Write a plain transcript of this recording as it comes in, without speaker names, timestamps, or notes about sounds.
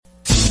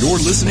You're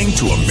listening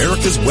to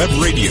America's Web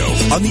Radio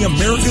on the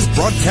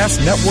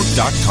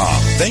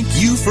AmericasBroadcastNetwork.com. Thank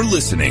you for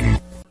listening.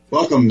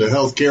 Welcome to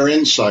Healthcare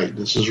Insight.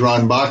 This is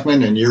Ron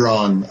Bachman, and you're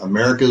on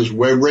America's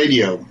Web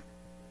Radio.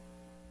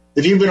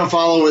 If you've been a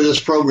follower of this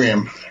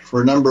program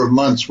for a number of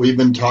months, we've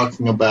been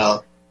talking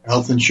about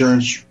health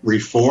insurance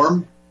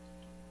reform,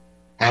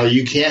 how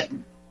you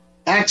can't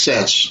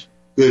access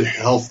good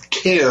health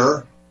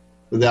care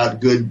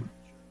without good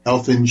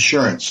health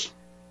insurance.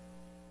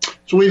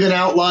 So we've been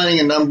outlining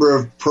a number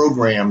of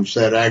programs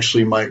that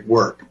actually might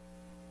work.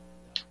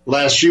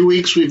 Last few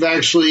weeks, we've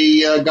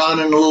actually gone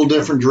in a little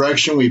different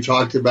direction. We've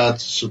talked about the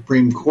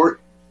Supreme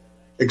Court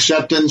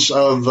acceptance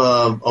of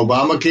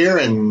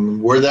Obamacare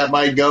and where that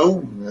might go,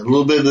 and a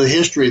little bit of the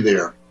history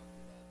there.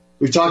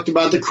 We've talked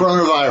about the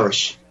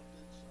coronavirus.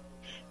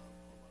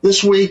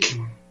 This week,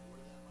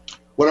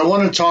 what I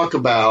want to talk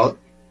about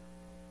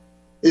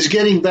is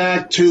getting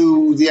back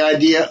to the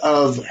idea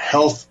of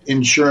health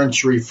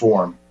insurance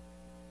reform.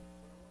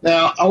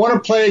 Now, I want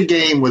to play a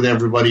game with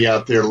everybody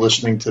out there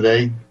listening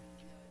today.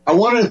 I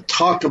want to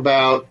talk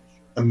about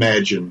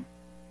Imagine.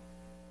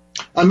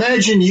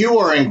 Imagine you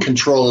are in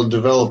control of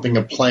developing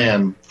a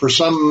plan for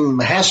some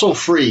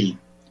hassle-free,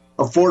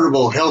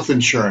 affordable health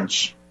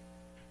insurance.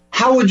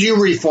 How would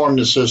you reform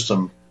the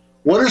system?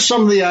 What are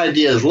some of the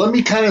ideas? Let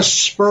me kind of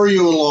spur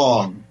you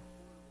along.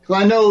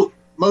 Because I know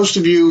most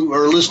of you who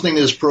are listening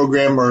to this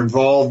program are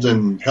involved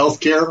in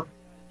healthcare,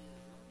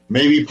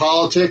 maybe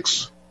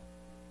politics.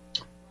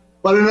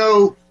 But I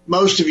know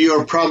most of you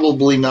are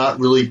probably not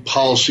really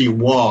policy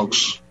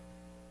wonks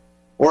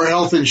or a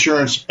health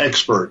insurance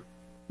expert.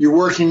 You're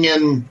working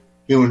in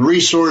human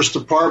resource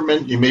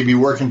department. You may be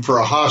working for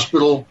a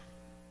hospital.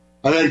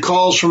 I've had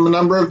calls from a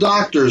number of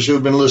doctors who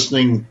have been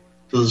listening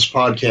to this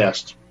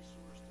podcast.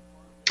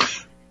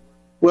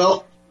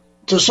 Well,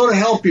 to sort of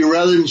help you,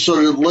 rather than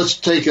sort of let's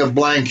take a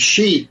blank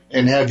sheet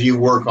and have you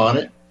work on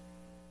it,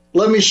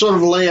 let me sort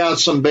of lay out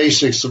some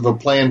basics of a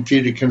plan for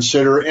you to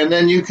consider, and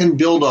then you can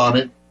build on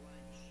it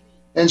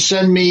and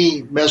send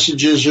me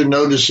messages or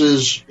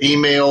notices,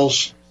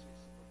 emails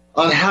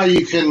on how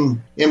you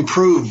can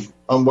improve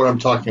on what I'm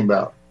talking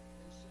about.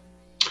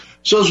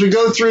 So as we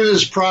go through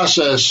this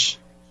process,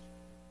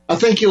 I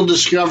think you'll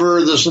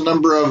discover there's a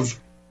number of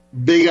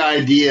big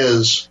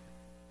ideas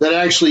that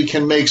actually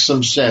can make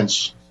some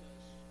sense.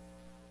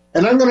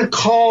 And I'm going to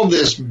call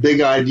this big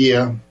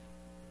idea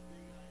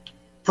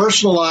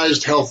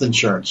personalized health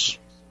insurance,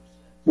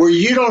 where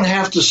you don't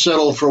have to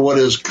settle for what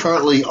is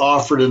currently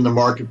offered in the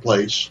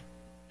marketplace,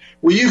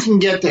 where you can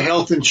get the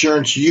health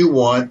insurance you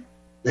want,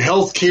 the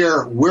health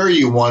care where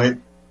you want it,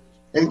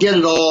 and get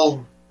it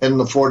all at an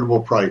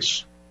affordable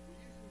price.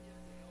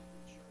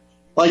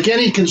 Like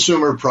any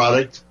consumer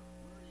product,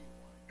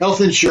 health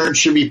insurance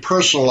should be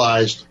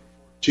personalized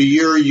to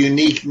your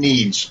unique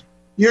needs.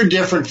 You're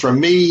different from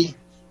me.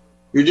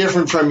 You're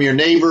different from your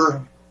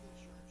neighbor.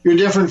 You're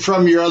different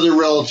from your other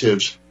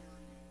relatives.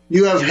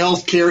 You have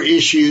health care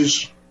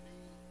issues,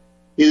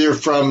 either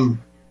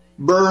from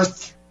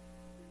birth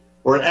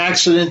or an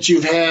accident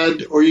you've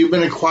had, or you've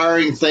been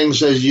acquiring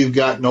things as you've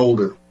gotten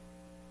older.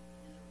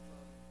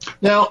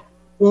 Now,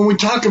 when we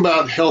talk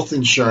about health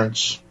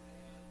insurance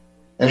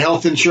and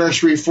health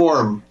insurance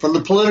reform from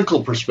the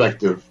political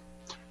perspective,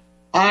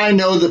 I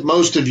know that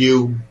most of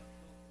you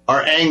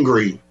are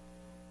angry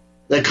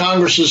that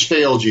Congress has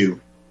failed you.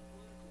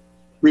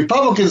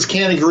 Republicans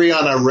can't agree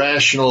on a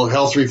rational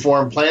health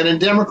reform plan,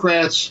 and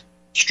Democrats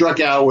struck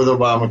out with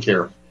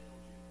Obamacare.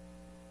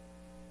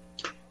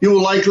 You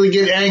will likely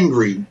get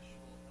angry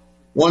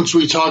once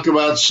we talk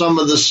about some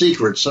of the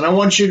secrets, and I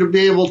want you to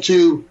be able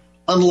to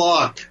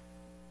unlock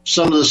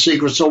some of the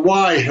secrets of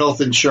why health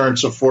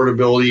insurance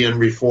affordability and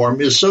reform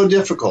is so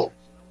difficult.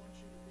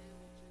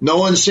 No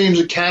one seems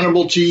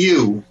accountable to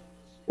you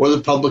or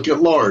the public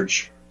at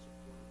large.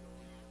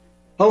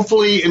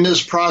 Hopefully, in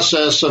this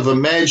process of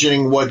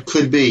imagining what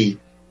could be,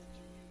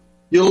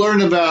 you'll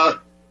learn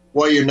about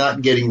why you're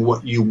not getting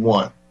what you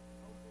want.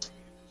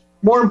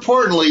 More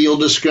importantly, you'll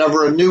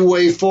discover a new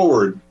way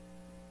forward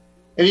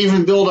and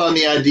even build on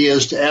the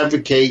ideas to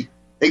advocate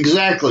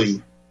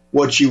exactly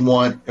what you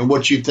want and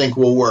what you think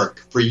will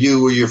work for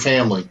you or your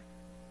family.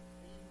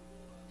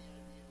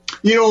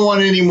 You don't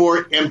want any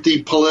more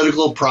empty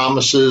political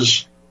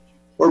promises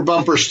or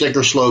bumper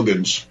sticker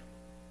slogans.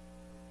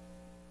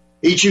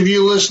 Each of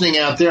you listening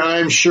out there, I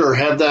am sure,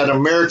 have that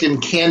American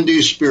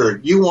can-do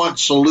spirit. You want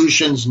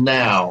solutions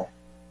now.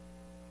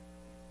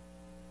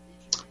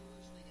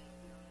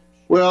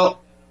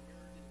 Well,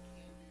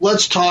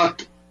 let's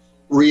talk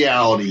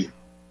reality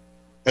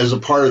as a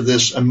part of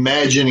this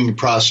imagining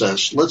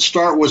process. Let's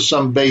start with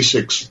some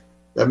basics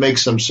that make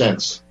some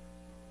sense.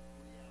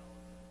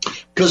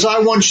 Because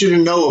I want you to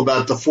know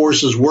about the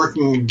forces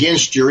working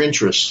against your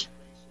interests.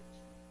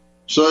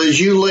 So as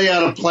you lay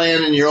out a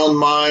plan in your own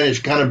mind, as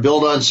you kind of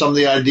build on some of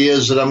the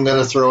ideas that I'm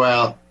going to throw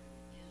out,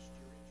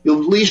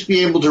 you'll at least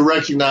be able to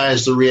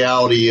recognize the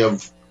reality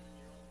of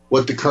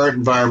what the current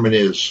environment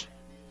is.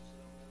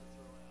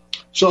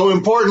 So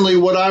importantly,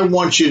 what I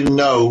want you to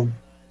know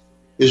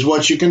is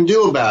what you can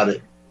do about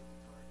it.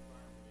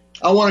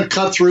 I want to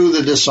cut through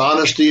the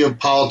dishonesty of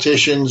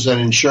politicians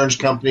and insurance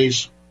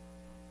companies.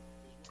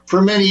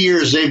 For many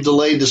years, they've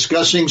delayed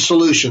discussing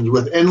solutions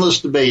with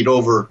endless debate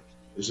over,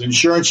 is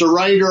insurance a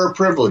right or a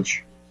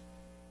privilege?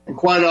 And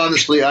quite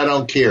honestly, I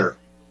don't care.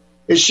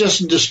 It's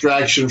just a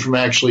distraction from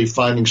actually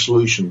finding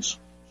solutions.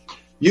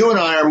 You and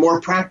I are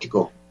more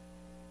practical.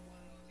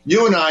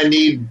 You and I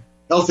need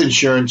health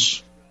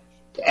insurance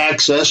to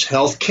access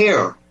health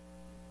care.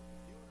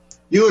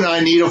 You and I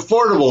need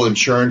affordable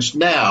insurance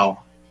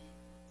now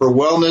for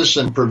wellness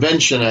and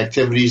prevention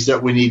activities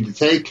that we need to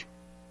take.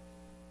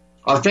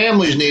 Our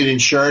families need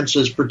insurance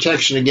as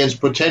protection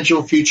against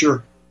potential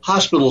future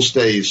hospital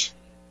stays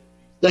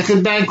that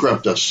could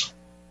bankrupt us.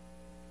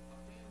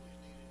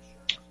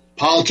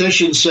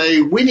 Politicians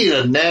say we need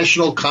a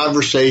national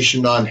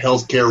conversation on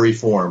healthcare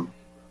reform.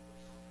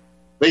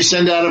 They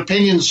send out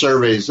opinion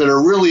surveys that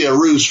are really a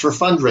ruse for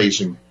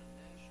fundraising.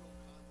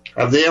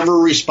 Have they ever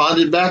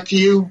responded back to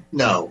you?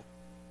 No.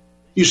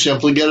 You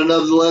simply get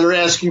another letter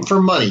asking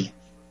for money.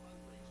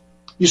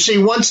 You see,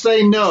 once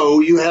they know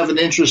you have an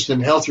interest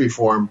in health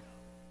reform,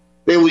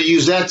 they will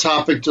use that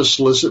topic to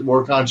solicit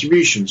more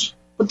contributions.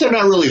 But they're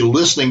not really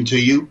listening to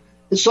you.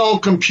 It's all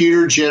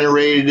computer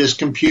generated, it's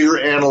computer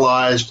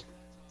analyzed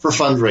for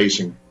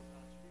fundraising.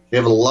 They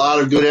have a lot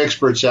of good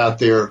experts out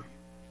there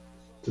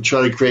to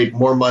try to create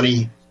more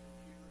money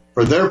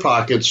for their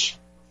pockets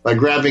by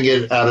grabbing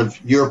it out of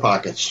your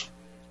pockets.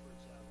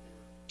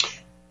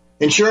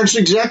 Insurance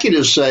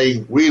executives say,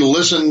 we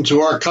listen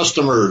to our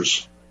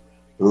customers.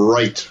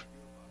 Right.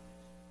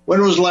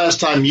 When was the last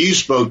time you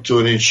spoke to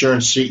an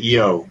insurance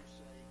CEO?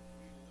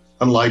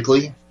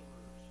 Unlikely.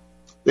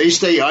 They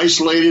stay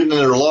isolated in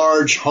their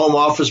large home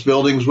office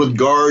buildings with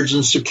guards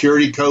and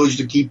security codes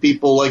to keep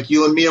people like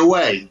you and me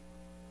away.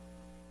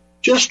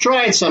 Just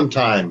try it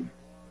sometime.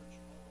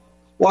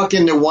 Walk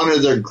into one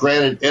of their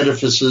granite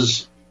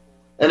edifices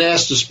and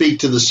ask to speak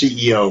to the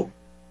CEO.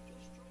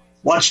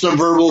 Watch the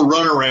verbal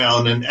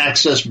runaround and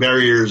access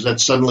barriers that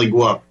suddenly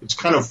go up. It's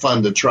kind of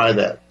fun to try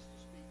that.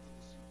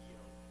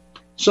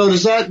 So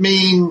does that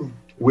mean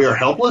we're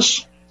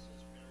helpless?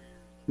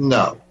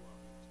 No.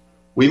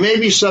 We may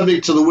be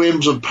subject to the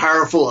whims of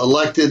powerful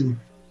elected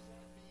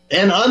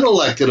and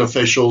unelected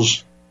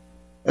officials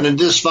and a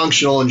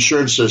dysfunctional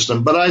insurance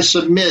system, but I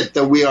submit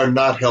that we are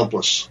not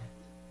helpless.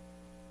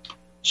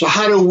 So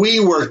how do we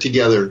work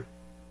together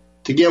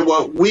to get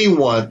what we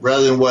want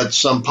rather than what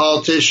some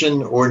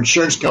politician or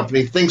insurance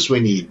company thinks we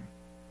need?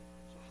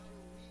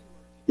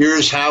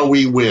 Here's how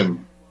we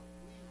win.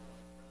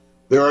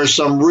 There are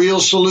some real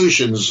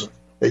solutions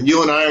that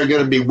you and I are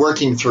going to be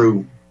working through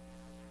in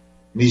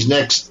these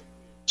next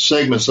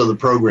segments of the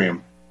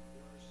program,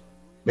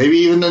 maybe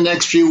even the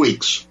next few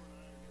weeks.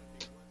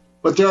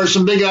 But there are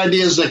some big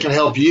ideas that can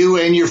help you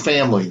and your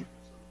family.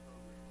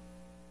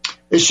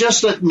 It's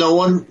just that no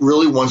one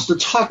really wants to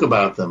talk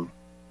about them.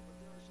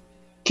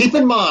 Keep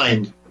in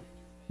mind,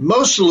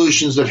 most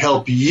solutions that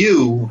help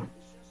you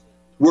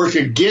work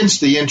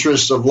against the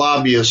interests of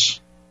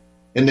lobbyists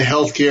in the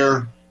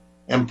healthcare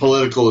and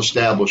political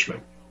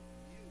establishment.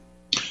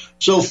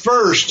 So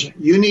first,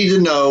 you need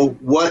to know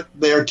what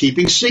they're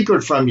keeping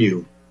secret from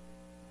you.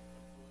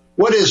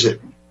 What is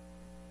it?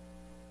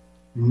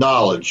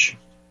 Knowledge.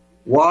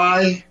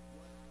 Why?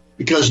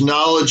 Because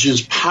knowledge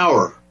is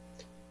power.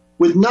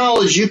 With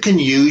knowledge, you can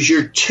use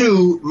your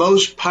two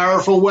most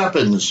powerful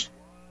weapons,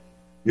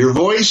 your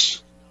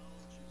voice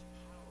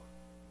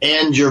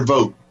and your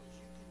vote.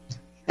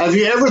 Have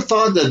you ever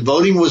thought that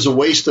voting was a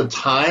waste of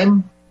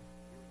time?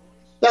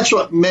 That's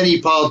what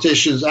many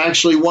politicians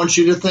actually want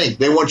you to think.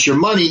 They want your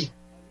money,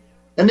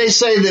 and they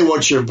say they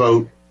want your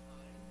vote,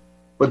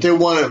 but they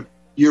want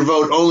your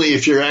vote only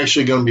if you're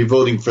actually going to be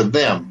voting for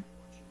them.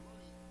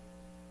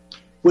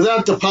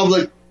 Without the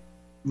public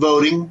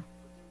voting,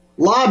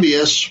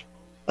 lobbyists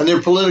and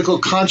their political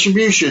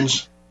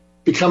contributions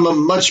become a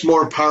much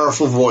more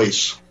powerful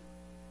voice.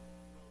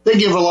 They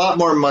give a lot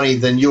more money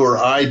than you or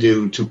I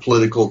do to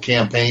political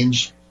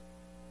campaigns.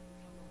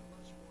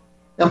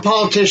 And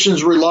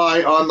politicians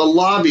rely on the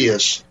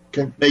lobbyists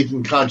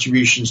making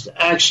contributions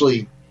to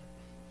actually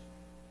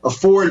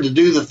afford to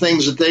do the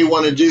things that they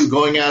want to do,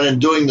 going out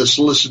and doing the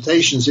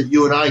solicitations that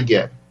you and I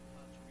get.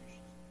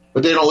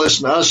 But they don't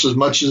listen to us as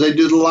much as they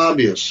do the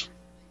lobbyists.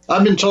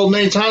 I've been told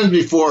many times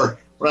before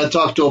when I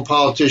talk to a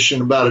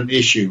politician about an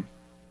issue,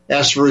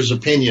 ask for his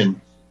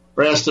opinion,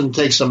 or ask them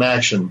to take some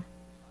action.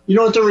 You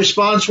know what the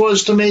response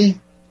was to me?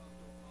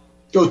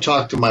 Go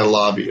talk to my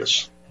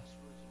lobbyist.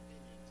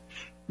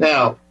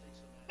 Now,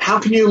 how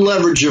can you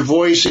leverage your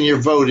voice and your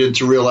vote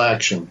into real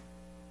action?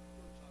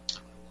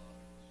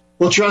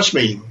 Well, trust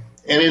me,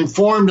 an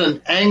informed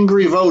and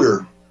angry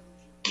voter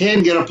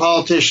can get a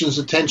politician's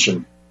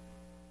attention.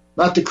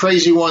 Not the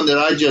crazy one that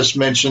I just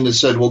mentioned that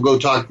said, well, go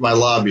talk to my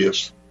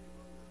lobbyist.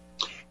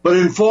 But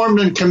informed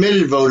and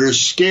committed voters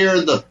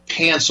scare the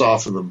pants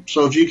off of them.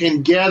 So if you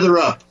can gather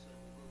up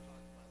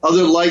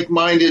other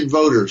like-minded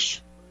voters,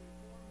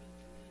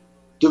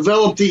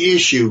 develop the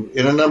issue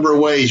in a number of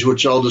ways,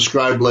 which I'll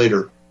describe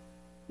later,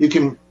 you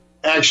can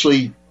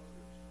actually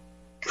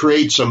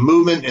create some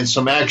movement and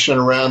some action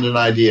around an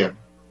idea.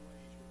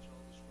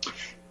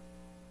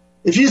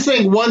 If you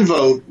think one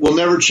vote will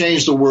never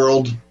change the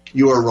world,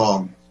 you are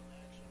wrong.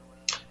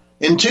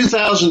 In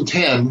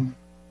 2010,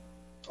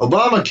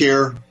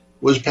 Obamacare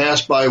was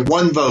passed by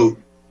one vote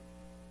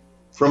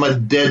from a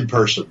dead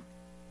person.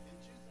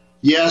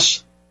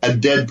 Yes, a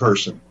dead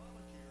person.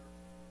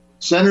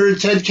 Senator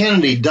Ted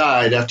Kennedy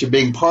died after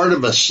being part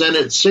of a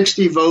Senate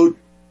 60-vote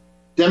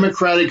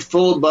Democratic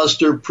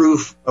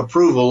filibuster-proof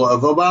approval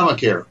of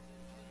Obamacare.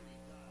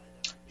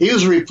 He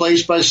was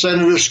replaced by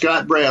Senator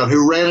Scott Brown,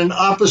 who ran in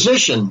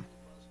opposition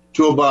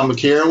to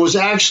Obamacare and was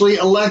actually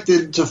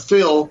elected to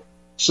fill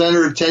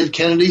Senator Ted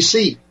Kennedy's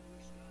seat.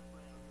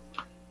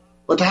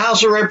 But the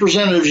House of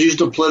Representatives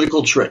used a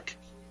political trick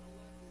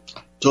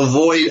to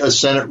avoid a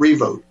Senate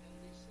revote.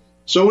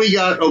 So we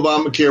got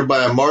Obamacare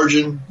by a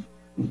margin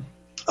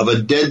of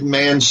a dead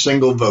man's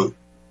single vote.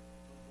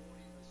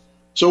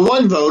 So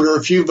one vote or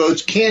a few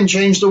votes can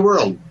change the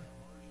world.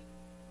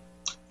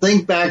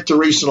 Think back to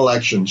recent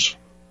elections.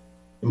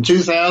 In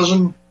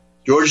 2000,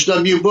 George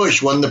W.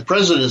 Bush won the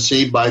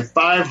presidency by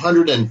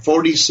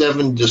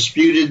 547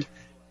 disputed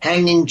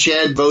hanging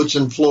Chad votes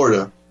in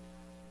Florida,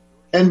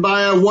 and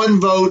by a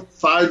one-vote,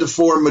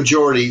 5-4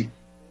 majority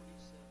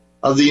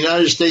of the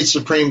United States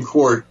Supreme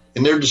Court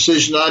in their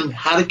decision on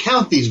how to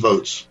count these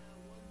votes.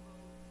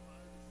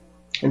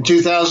 In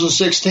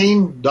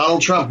 2016,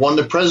 Donald Trump won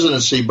the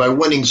presidency by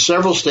winning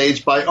several states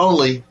by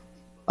only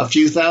a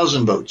few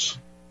thousand votes.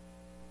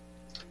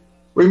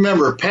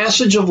 Remember,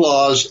 passage of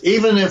laws,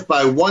 even if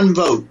by one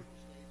vote,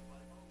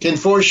 can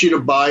force you to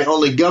buy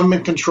only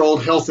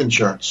government-controlled health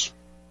insurance.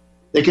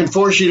 They can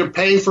force you to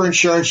pay for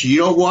insurance you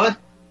don't want.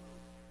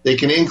 They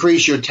can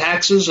increase your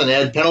taxes and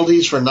add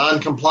penalties for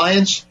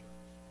non-compliance.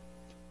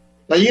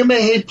 Now, you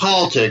may hate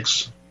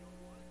politics,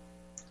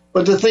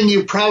 but the thing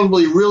you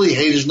probably really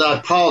hate is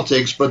not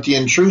politics, but the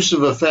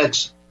intrusive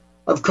effects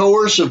of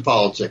coercive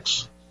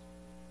politics.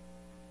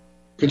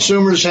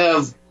 Consumers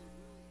have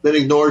been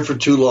ignored for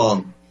too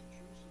long.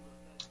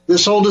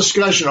 This whole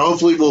discussion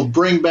hopefully will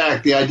bring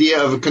back the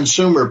idea of a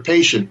consumer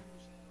patient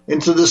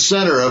into the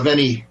center of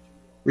any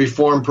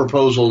reform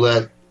proposal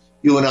that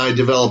you and I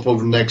develop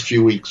over the next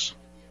few weeks.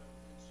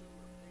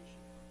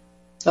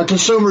 Now,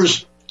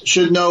 consumers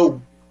should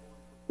know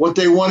what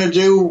they want to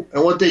do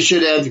and what they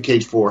should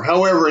advocate for.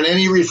 However, in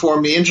any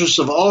reform, the interests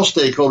of all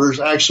stakeholders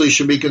actually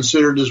should be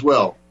considered as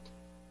well.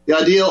 The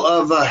ideal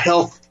of a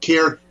health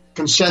care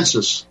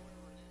consensus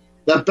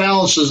that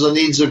balances the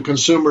needs of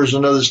consumers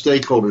and other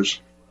stakeholders,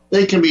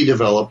 they can be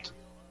developed,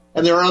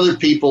 and there are other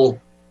people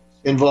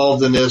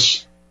involved in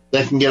this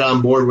that can get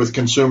on board with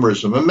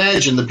consumerism.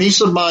 Imagine the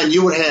peace of mind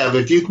you would have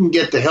if you can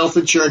get the health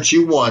insurance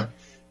you want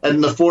at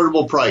an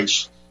affordable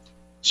price.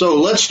 So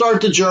let's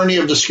start the journey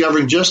of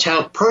discovering just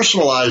how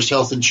personalized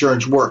health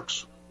insurance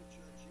works.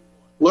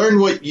 Learn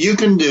what you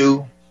can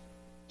do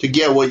to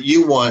get what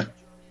you want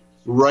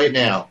right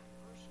now.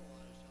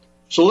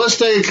 So let's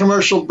take a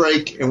commercial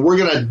break, and we're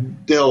going to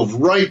delve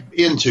right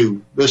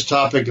into this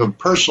topic of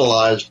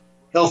personalized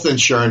health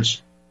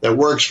insurance that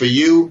works for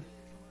you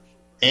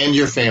and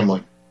your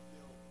family.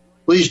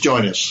 Please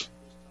join us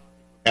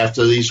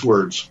after these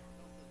words.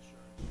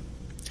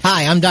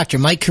 Hi, I'm Dr.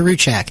 Mike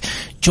Karuchak.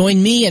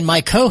 Join me and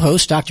my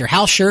co-host, Dr.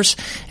 Hal Scherz,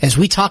 as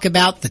we talk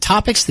about the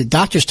topics that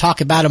doctors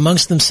talk about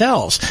amongst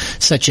themselves,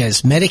 such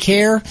as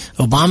Medicare,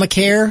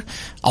 Obamacare,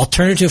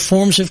 alternative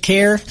forms of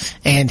care,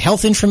 and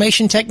health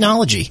information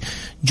technology.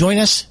 Join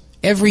us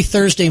every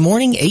Thursday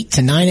morning, 8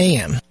 to 9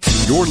 a.m.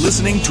 You're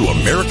listening to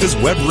America's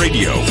Web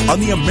Radio on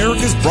the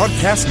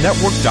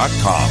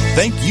AmericasBroadcastNetwork.com.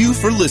 Thank you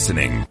for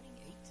listening.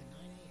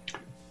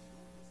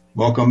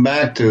 Welcome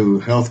back to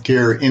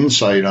Healthcare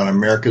Insight on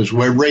America's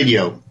Web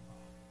Radio.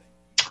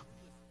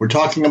 We're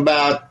talking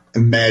about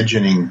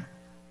imagining.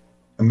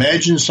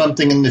 Imagine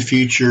something in the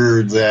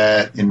future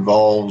that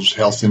involves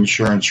health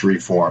insurance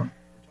reform.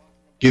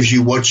 Gives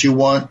you what you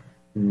want,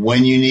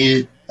 when you need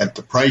it, at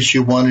the price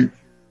you want it,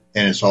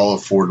 and it's all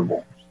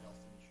affordable.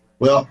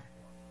 Well,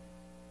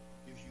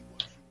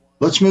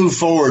 let's move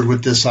forward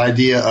with this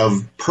idea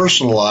of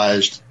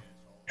personalized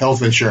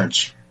health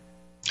insurance.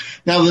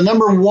 Now, the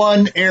number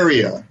one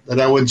area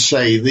that I would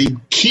say, the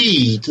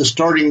key to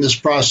starting this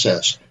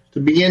process, to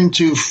begin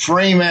to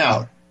frame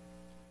out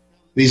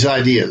these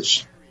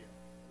ideas.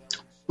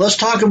 Let's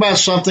talk about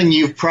something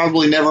you've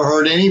probably never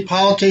heard any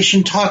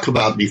politician talk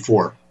about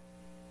before.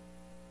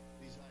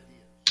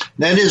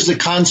 That is the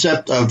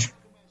concept of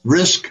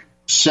risk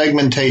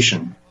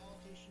segmentation.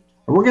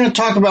 And we're going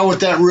to talk about what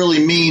that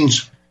really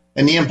means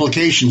and the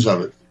implications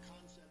of it.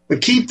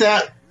 But keep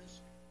that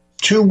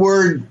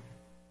two-word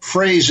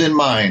phrase in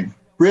mind,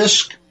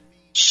 risk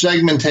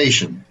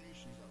segmentation.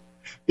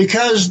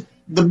 Because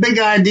the big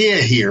idea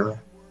here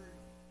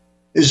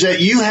is that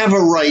you have a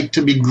right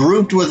to be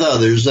grouped with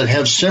others that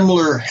have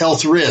similar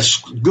health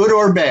risks, good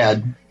or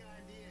bad,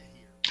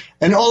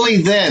 and only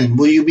then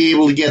will you be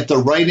able to get the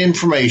right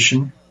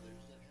information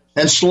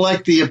and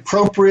select the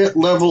appropriate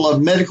level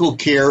of medical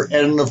care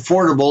at an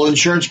affordable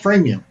insurance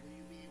premium.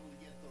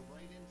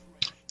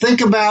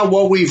 Think about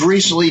what we've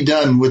recently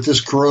done with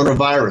this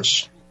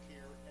coronavirus.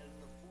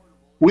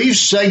 We've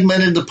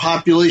segmented the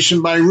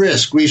population by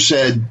risk. We've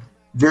said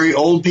very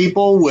old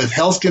people with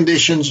health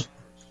conditions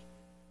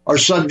are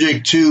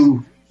subject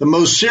to the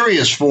most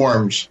serious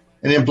forms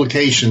and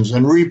implications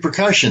and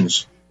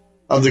repercussions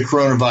of the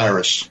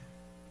coronavirus.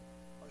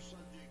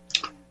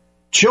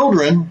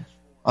 Children,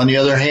 on the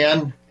other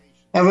hand,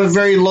 have a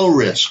very low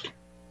risk.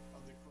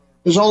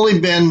 There's only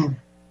been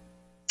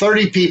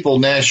 30 people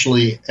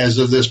nationally as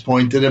of this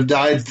point that have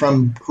died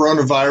from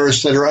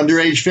coronavirus that are under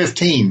age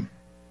 15.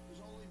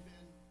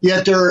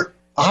 Yet there are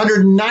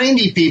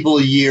 190 people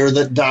a year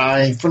that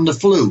die from the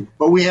flu.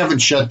 But we haven't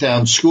shut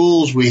down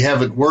schools. We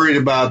haven't worried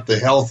about the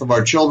health of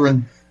our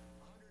children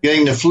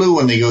getting the flu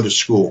when they go to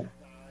school.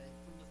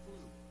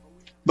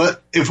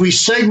 But if we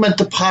segment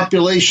the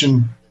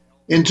population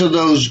into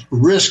those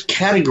risk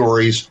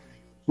categories,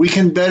 we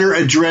can better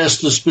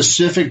address the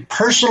specific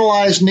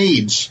personalized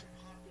needs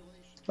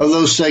of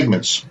those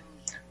segments.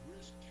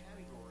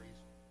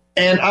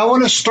 And I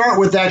want to start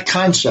with that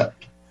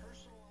concept,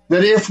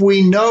 that if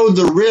we know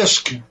the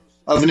risk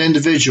of an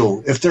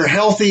individual, if they're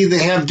healthy,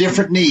 they have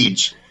different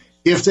needs.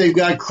 If they've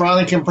got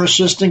chronic and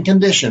persistent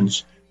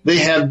conditions, they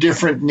have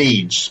different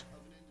needs.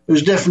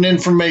 There's different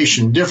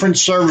information, different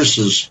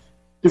services,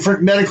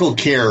 different medical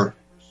care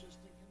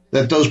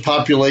that those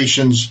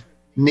populations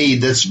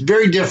need that's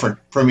very different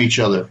from each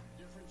other.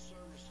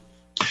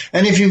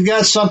 And if you've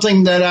got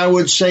something that I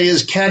would say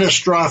is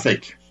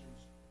catastrophic,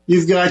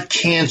 you've got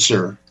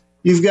cancer,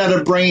 you've got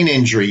a brain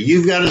injury,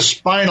 you've got a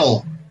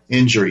spinal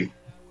injury,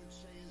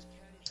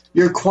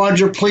 you're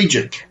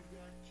quadriplegic,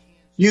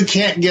 you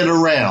can't get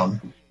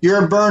around,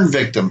 you're a burn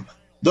victim.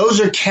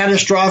 Those are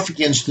catastrophic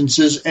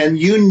instances, and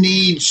you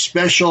need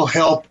special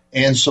help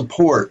and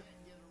support.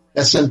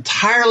 That's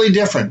entirely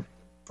different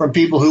from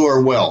people who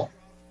are well.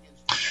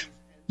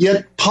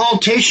 Yet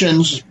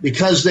politicians,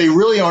 because they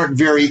really aren't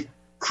very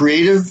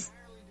creative,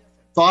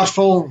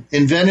 thoughtful,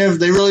 inventive,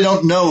 they really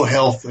don't know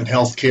health and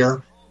health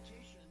care,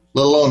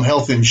 let alone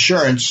health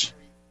insurance.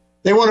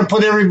 They want to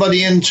put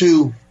everybody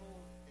into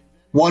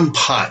one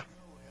pot.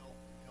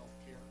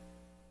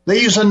 They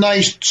use a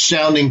nice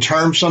sounding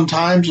term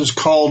sometimes. It's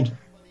called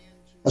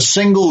a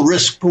single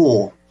risk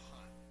pool.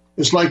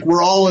 It's like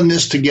we're all in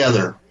this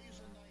together.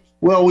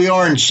 Well, we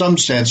are in some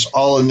sense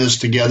all in this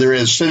together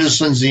as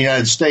citizens of the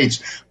United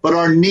States, but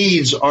our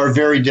needs are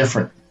very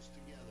different.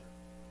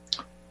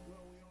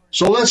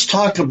 So let's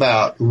talk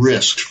about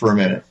risks for a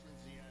minute,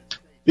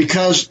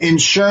 because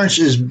insurance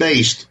is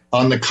based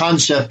on the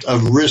concept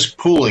of risk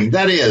pooling.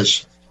 That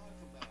is,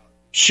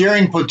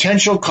 sharing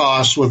potential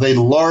costs with a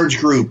large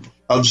group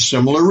of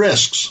similar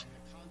risks.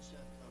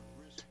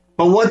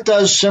 But what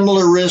does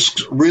similar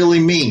risks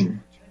really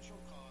mean?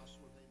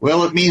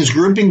 Well, it means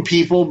grouping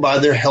people by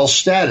their health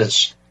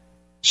status,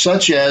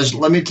 such as,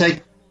 let me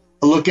take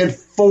a look at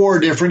 4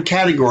 different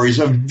categories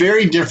of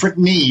very different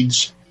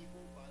needs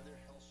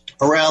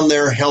around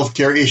their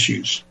healthcare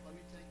issues.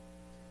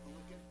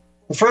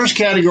 The first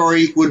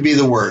category would be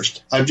the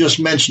worst. I've just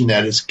mentioned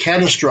that. It's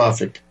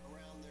catastrophic.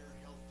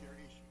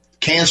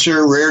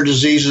 Cancer, rare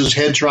diseases,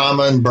 head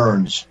trauma, and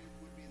burns.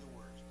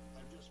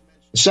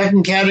 The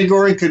second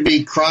category could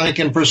be chronic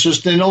and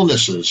persistent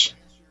illnesses,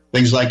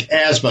 things like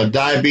asthma,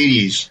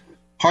 diabetes,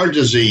 heart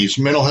disease,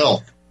 mental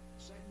health.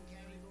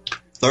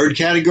 Third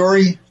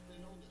category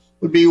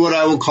would be what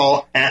I will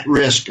call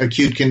at-risk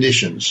acute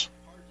conditions.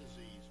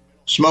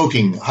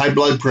 Smoking, high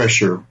blood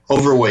pressure,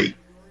 overweight.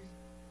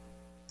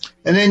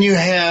 And then you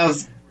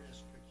have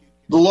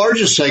the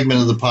largest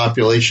segment of the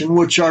population,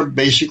 which are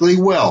basically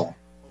well.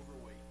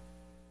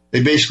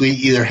 They basically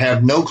either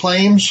have no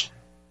claims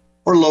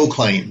or low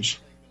claims.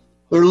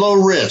 They're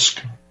low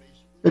risk.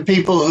 They're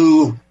people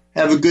who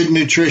have a good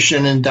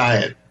nutrition and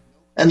diet,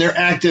 and they're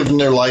active in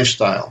their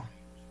lifestyle.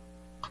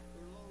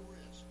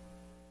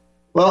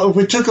 Well, if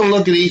we took a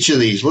look at each of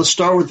these, let's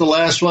start with the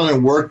last one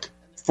and work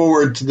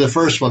forward to the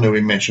first one that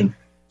we mentioned.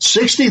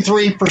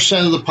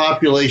 63% of the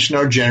population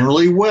are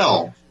generally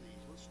well.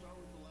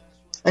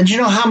 And do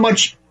you know how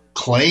much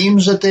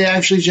claims that they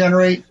actually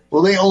generate?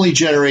 Well, they only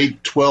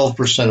generate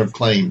 12% of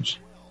claims.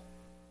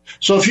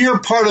 So if you're a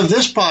part of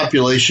this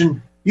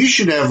population, you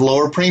should have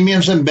lower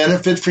premiums and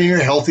benefit from your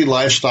healthy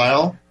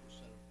lifestyle,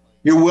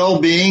 your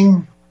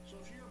well-being,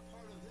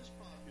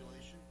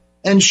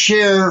 and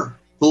share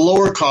the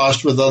lower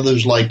cost with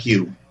others like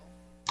you.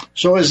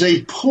 So as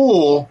a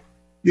pool,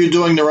 you're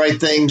doing the right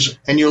things,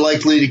 and you're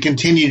likely to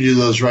continue to do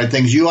those right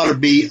things. You ought to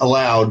be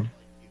allowed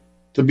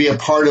to be a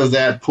part of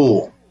that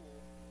pool.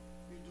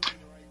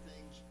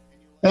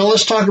 Now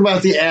let's talk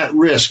about the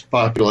at-risk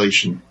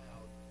population.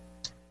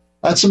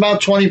 That's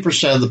about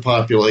 20% of the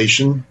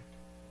population.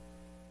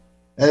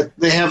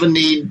 They have a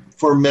need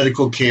for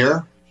medical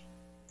care.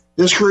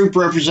 This group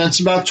represents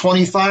about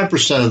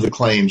 25% of the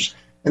claims.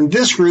 And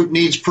this group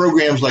needs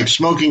programs like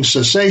smoking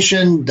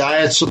cessation,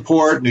 diet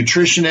support,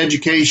 nutrition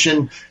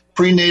education,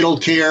 prenatal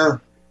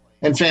care,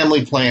 and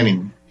family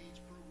planning.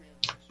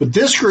 But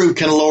this group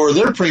can lower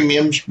their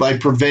premiums by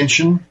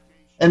prevention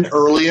and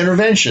early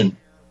intervention.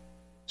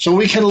 So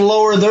we can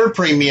lower their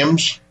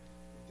premiums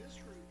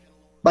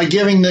by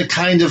giving the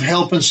kind of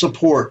help and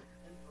support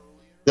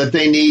that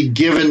they need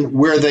given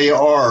where they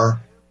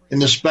are in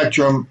the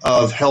spectrum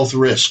of health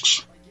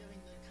risks.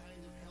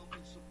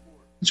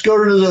 Let's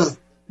go to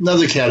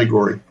another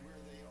category.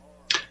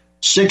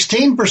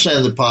 16%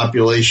 of the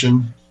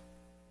population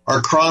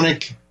are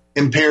chronic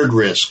impaired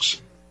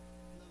risks.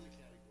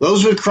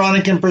 Those with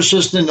chronic and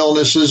persistent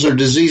illnesses or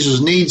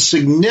diseases need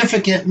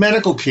significant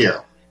medical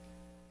care.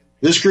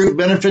 This group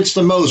benefits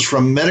the most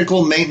from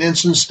medical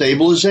maintenance and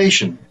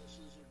stabilization.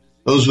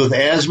 Those with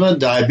asthma,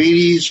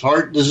 diabetes,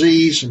 heart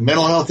disease, and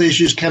mental health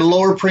issues can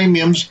lower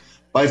premiums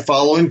by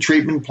following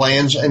treatment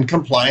plans and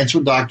compliance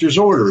with doctor's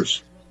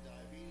orders.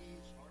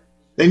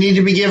 They need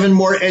to be given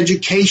more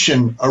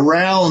education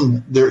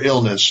around their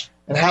illness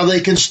and how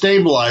they can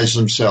stabilize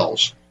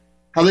themselves,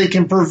 how they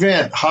can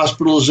prevent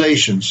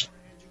hospitalizations.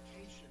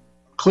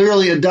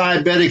 Clearly, a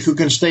diabetic who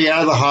can stay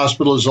out of the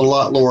hospital is a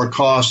lot lower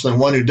cost than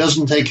one who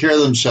doesn't take care of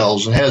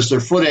themselves and has their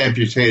foot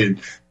amputated,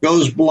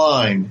 goes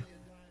blind,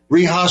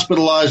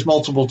 rehospitalized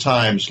multiple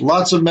times,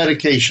 lots of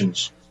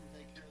medications.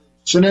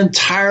 It's an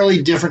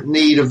entirely different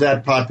need of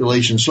that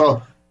population.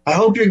 So I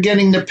hope you're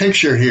getting the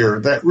picture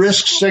here that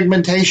risk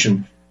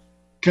segmentation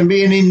can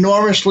be an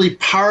enormously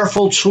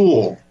powerful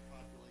tool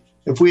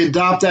if we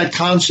adopt that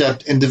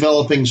concept in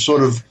developing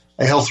sort of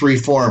a health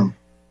reform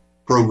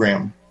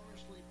program.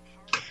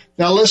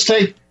 Now let's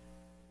take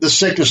the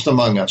sickest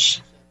among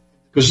us,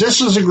 because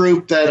this is a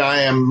group that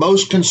I am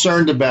most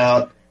concerned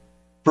about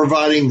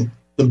providing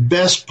the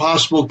best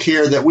possible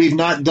care that we've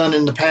not done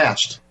in the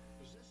past.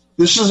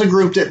 This is a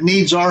group that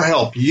needs our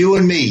help, you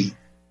and me,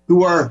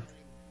 who are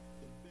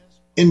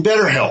in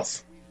better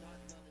health,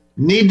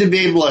 need to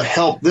be able to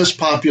help this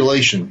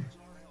population,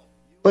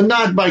 but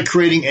not by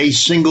creating a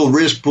single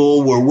risk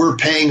pool where we're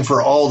paying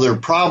for all their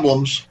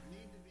problems,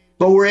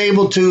 but we're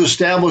able to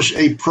establish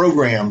a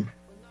program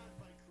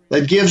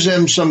that gives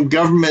them some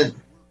government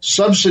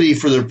subsidy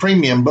for their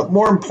premium, but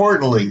more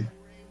importantly,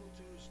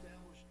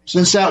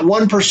 since that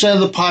 1%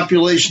 of the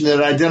population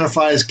that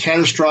identifies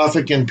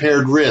catastrophic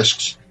impaired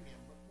risks,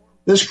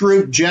 this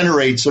group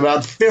generates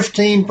about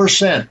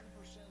 15%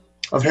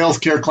 of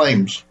healthcare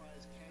claims.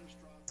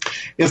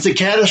 If the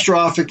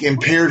catastrophic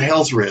impaired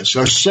health risks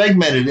are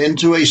segmented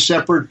into a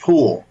separate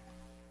pool,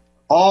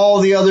 all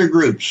the other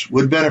groups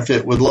would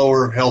benefit with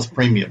lower health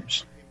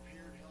premiums.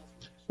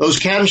 Those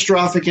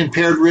catastrophic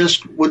impaired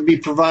risks would be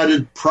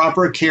provided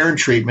proper care and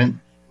treatment,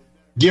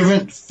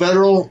 given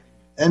federal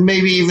and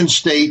maybe even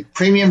state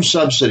premium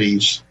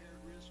subsidies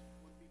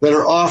that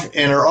are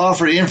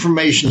offered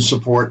information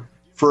support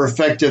for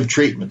effective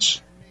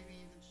treatments.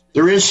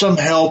 There is some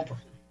help,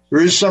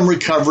 there is some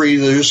recovery,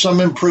 there is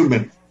some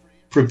improvement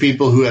for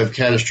people who have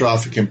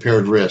catastrophic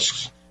impaired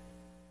risks.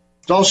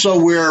 It's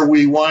also where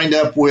we wind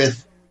up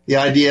with the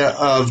idea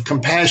of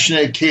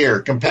compassionate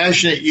care,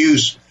 compassionate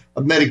use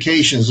of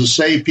medications to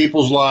save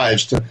people's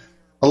lives, to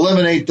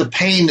eliminate the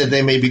pain that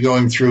they may be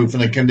going through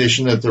from the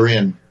condition that they're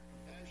in.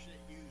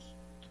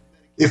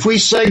 If we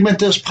segment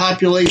this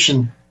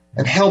population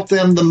and help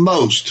them the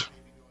most,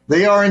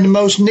 they are in the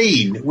most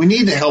need. We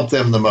need to help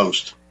them the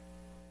most.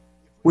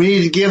 We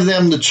need to give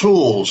them the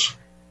tools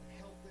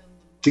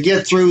to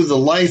get through the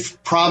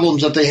life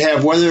problems that they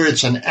have, whether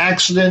it's an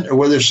accident or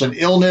whether it's an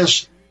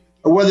illness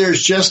or whether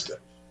it's just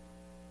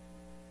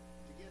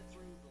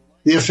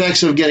the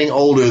effects of getting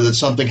older, that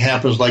something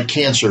happens like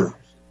cancer,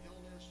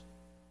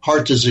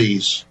 heart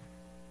disease.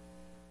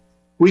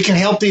 We can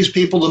help these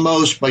people the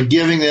most by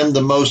giving them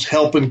the most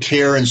help and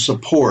care and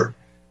support,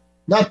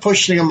 not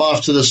pushing them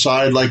off to the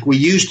side like we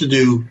used to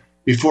do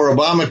before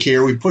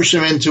Obamacare. We pushed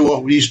them into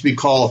what we used to be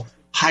called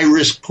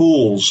high-risk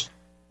pools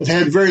that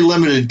had very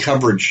limited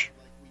coverage,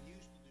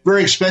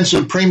 very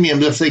expensive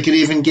premiums if they could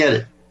even get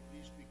it.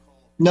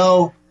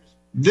 No,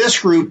 this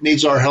group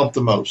needs our help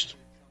the most.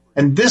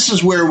 And this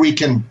is where we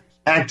can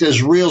act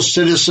as real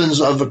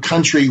citizens of a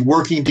country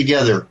working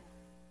together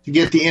to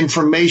get the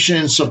information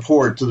and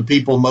support to the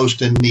people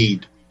most in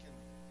need.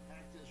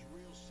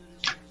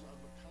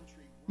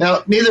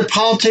 Now, neither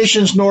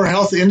politicians nor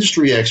health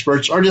industry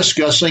experts are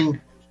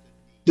discussing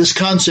this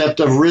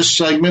concept of risk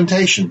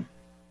segmentation.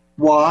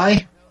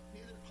 Why?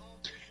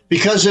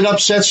 Because it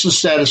upsets the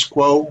status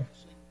quo.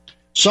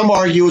 Some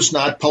argue it's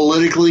not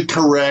politically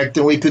correct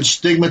and we could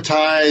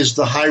stigmatize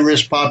the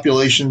high-risk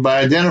population by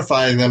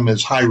identifying them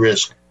as high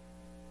risk.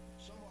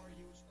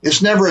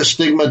 It's never a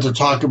stigma to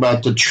talk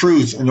about the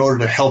truth in order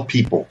to help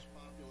people.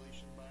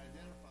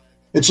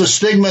 It's a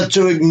stigma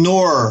to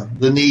ignore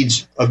the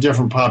needs of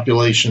different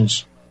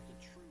populations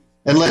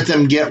and let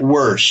them get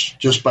worse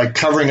just by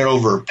covering it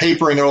over,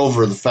 papering it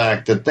over the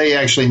fact that they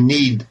actually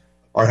need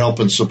our help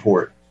and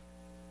support.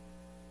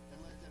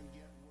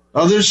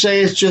 Others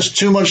say it's just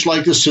too much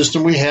like the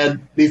system we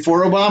had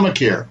before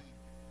Obamacare.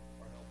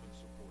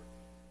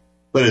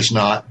 But it's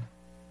not.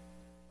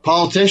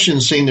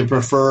 Politicians seem to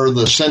prefer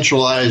the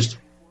centralized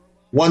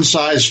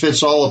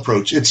one-size-fits-all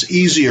approach. It's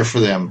easier for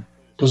them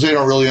because they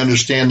don't really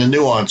understand the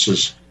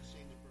nuances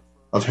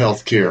of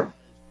health care.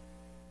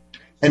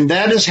 And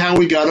that is how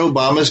we got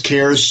Obama's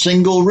CARE's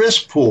single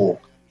risk pool,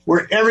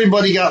 where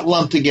everybody got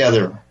lumped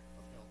together.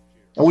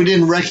 and we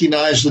didn't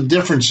recognize the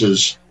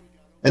differences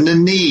and the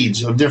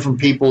needs of different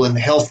people in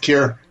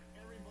healthcare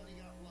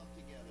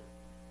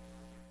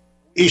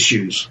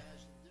issues,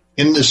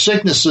 in the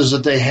sicknesses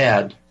that they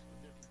had,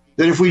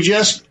 that if we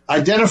just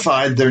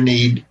identified their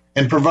need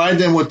and provide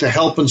them with the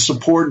help and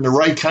support and the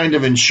right kind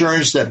of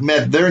insurance that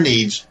met their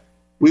needs,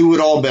 we would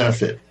all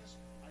benefit.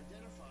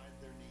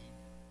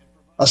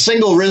 A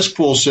single risk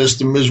pool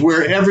system is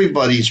where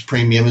everybody's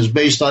premium is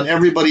based on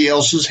everybody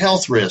else's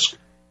health risk.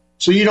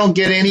 So you don't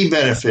get any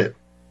benefit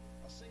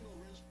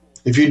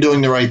if you're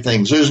doing the right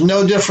things. There's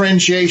no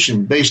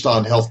differentiation based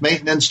on health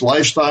maintenance,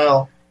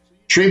 lifestyle,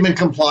 treatment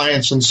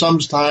compliance, and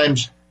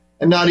sometimes,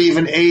 and not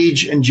even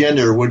age and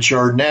gender, which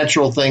are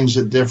natural things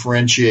that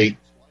differentiate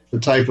the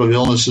type of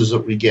illnesses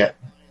that we get.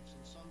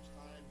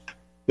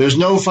 There's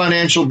no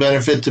financial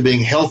benefit to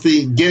being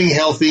healthy, getting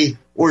healthy,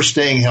 or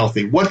staying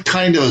healthy. What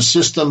kind of a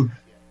system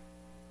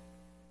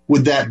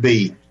would that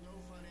be?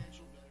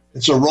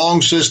 It's a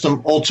wrong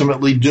system,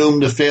 ultimately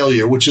doomed to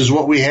failure, which is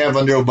what we have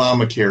under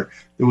Obamacare.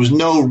 There was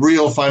no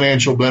real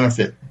financial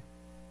benefit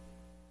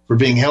for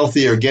being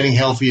healthy or getting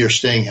healthy or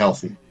staying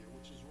healthy.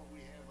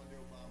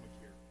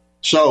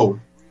 So,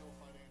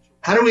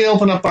 how do we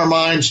open up our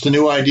minds to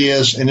new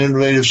ideas and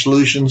innovative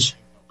solutions?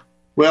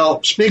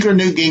 Well, Speaker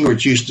Newt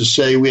Gingrich used to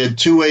say we had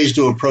two ways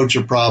to approach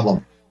a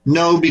problem.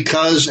 No,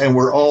 because, and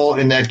we're all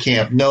in that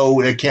camp.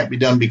 No, it can't be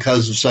done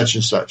because of such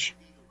and such.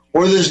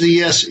 Or there's the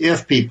yes,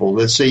 if people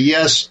that say,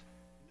 yes,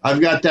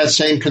 I've got that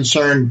same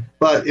concern,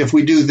 but if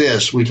we do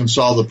this, we can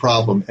solve the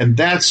problem. And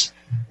that's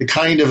the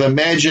kind of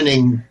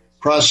imagining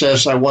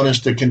process I want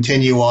us to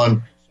continue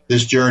on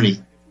this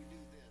journey.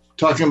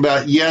 Talking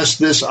about, yes,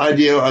 this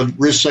idea of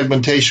risk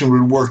segmentation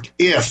would work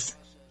if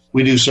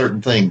we do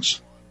certain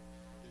things.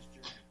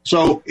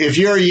 So if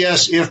you're a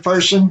yes, if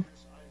person,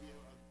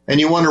 and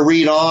you want to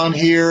read on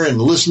here and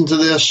listen to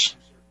this,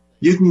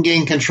 you can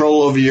gain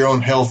control over your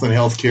own health and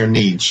healthcare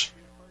needs.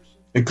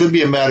 It could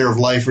be a matter of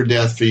life or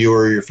death for you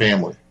or your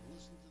family.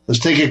 Let's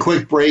take a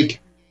quick break.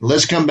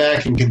 Let's come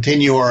back and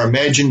continue our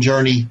Imagine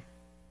journey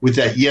with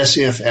that yes,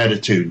 if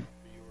attitude.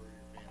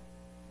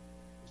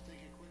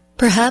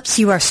 Perhaps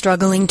you are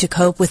struggling to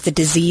cope with the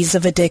disease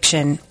of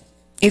addiction.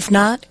 If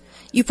not,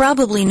 you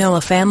probably know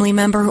a family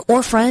member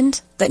or friend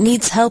that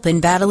needs help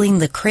in battling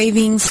the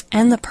cravings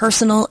and the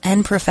personal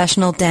and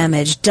professional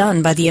damage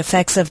done by the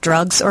effects of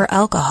drugs or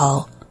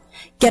alcohol.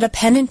 Get a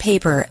pen and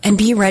paper and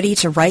be ready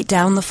to write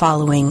down the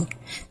following.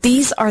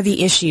 These are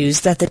the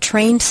issues that the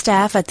trained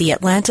staff at the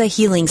Atlanta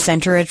Healing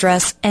Center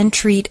address and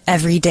treat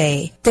every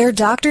day. Their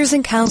doctors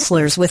and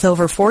counselors with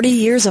over 40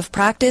 years of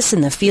practice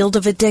in the field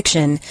of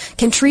addiction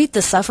can treat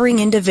the suffering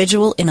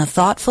individual in a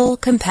thoughtful,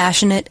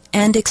 compassionate,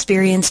 and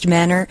experienced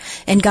manner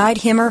and guide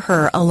him or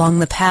her along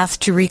the path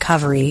to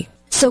recovery.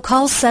 So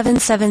call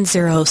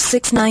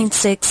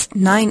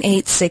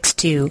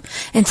 770-696-9862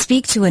 and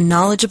speak to a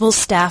knowledgeable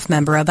staff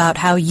member about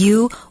how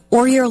you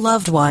or your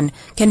loved one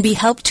can be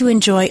helped to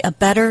enjoy a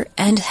better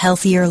and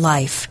healthier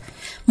life.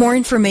 More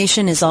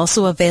information is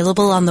also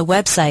available on the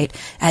website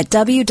at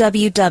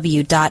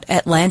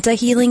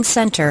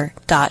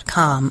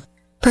www.atlantahealingcenter.com.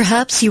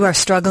 Perhaps you are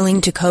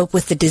struggling to cope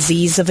with the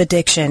disease of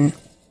addiction.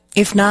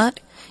 If not,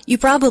 you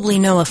probably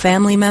know a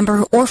family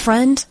member or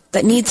friend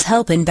that needs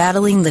help in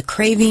battling the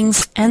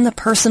cravings and the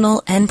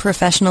personal and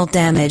professional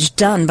damage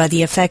done by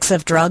the effects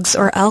of drugs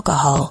or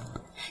alcohol.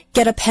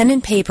 Get a pen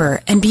and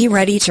paper and be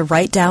ready to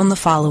write down the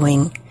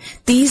following.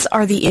 These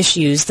are the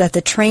issues that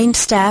the trained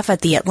staff at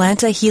the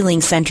Atlanta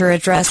Healing Center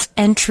address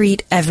and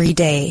treat every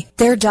day.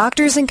 Their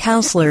doctors and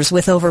counselors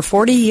with over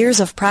 40 years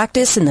of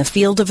practice in the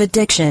field of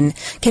addiction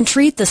can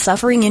treat the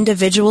suffering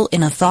individual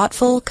in a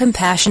thoughtful,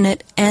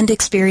 compassionate, and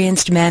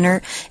experienced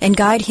manner and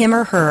guide him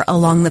or her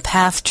along the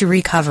path to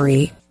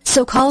recovery.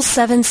 So call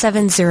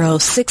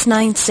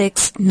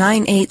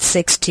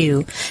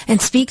 770-696-9862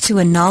 and speak to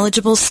a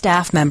knowledgeable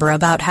staff member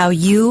about how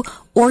you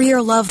or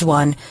your loved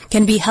one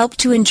can be helped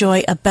to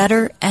enjoy a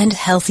better and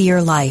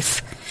healthier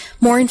life.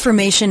 More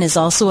information is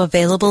also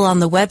available on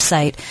the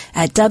website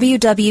at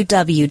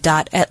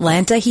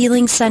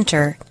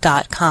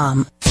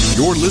www.atlantahealingcenter.com.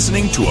 You're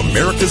listening to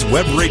America's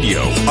Web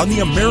Radio on the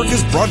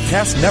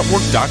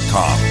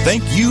AmericasBroadcastNetwork.com.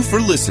 Thank you for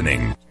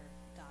listening.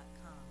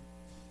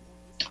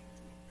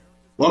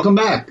 Welcome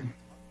back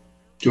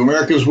to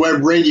America's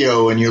Web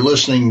Radio, and you're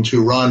listening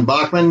to Ron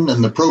Bachman,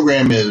 and the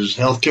program is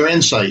Healthcare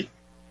Insight.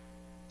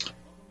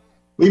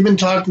 We've been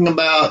talking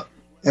about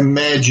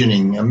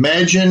imagining.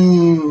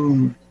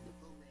 Imagine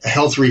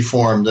health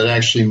reform that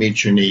actually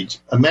meets your needs.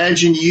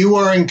 Imagine you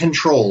are in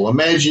control.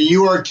 Imagine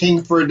you are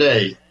king for a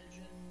day.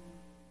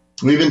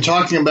 We've been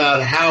talking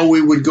about how we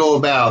would go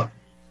about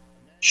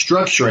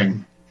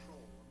structuring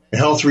a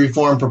health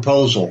reform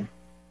proposal.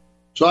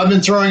 So I've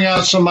been throwing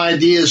out some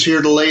ideas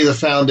here to lay the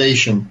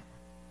foundation.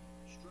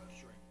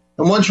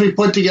 And once we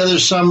put together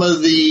some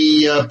of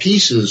the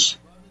pieces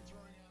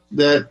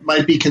that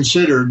might be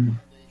considered,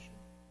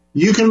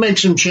 you can make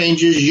some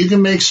changes, you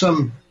can make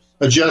some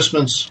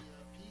adjustments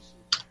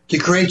to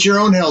create your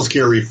own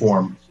healthcare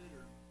reform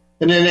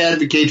and then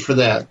advocate for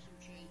that.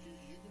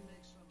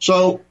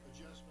 So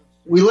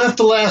we left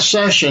the last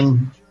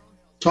session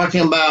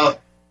talking about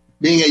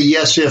being a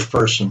yes-if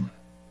person.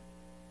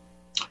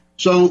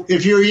 So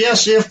if you're a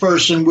yes-if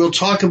person, we'll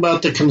talk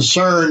about the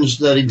concerns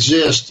that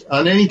exist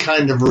on any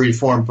kind of a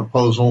reform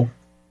proposal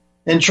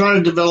and try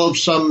to develop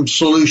some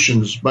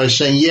solutions by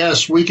saying,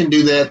 yes, we can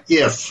do that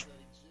if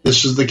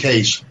this is the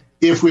case,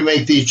 if we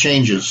make these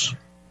changes.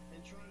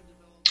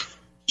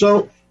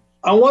 So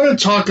I want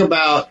to talk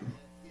about,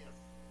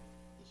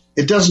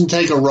 it doesn't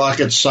take a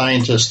rocket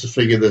scientist to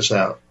figure this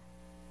out.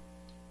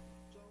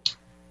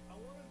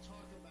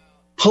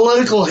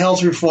 Political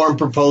health reform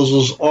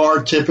proposals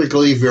are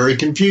typically very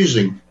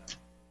confusing,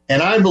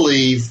 and I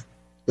believe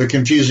they're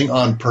confusing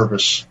on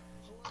purpose.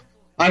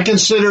 I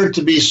consider it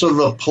to be sort of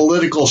a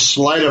political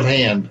sleight of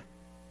hand.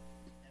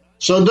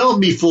 So don't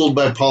be fooled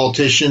by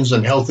politicians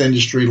and health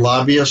industry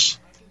lobbyists.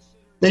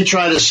 They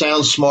try to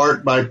sound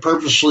smart by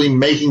purposely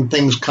making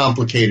things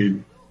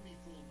complicated.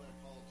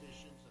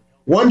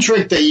 One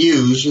trick they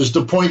use is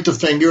to point the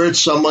finger at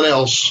someone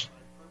else.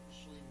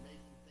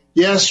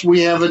 Yes,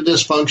 we have a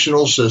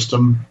dysfunctional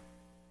system.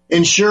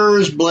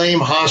 Insurers blame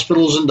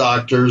hospitals and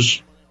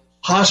doctors.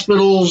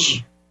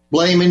 Hospitals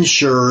blame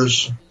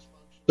insurers.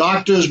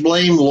 Doctors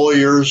blame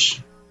lawyers.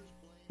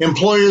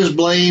 Employers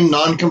blame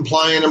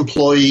non-compliant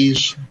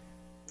employees.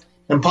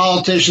 And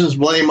politicians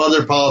blame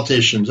other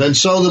politicians. And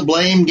so the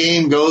blame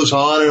game goes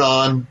on and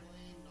on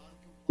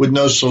with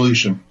no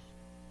solution.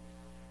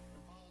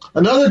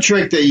 Another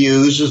trick they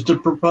use is to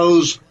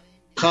propose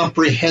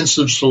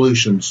comprehensive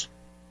solutions.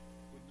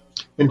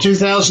 In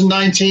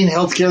 2019,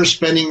 healthcare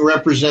spending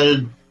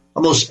represented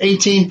almost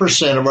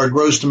 18% of our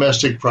gross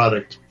domestic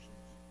product.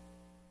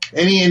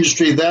 Any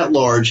industry that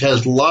large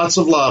has lots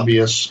of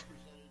lobbyists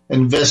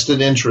and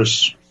vested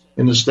interests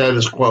in the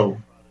status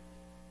quo.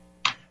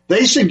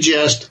 They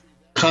suggest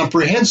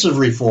comprehensive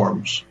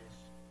reforms.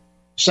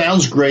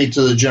 Sounds great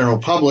to the general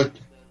public.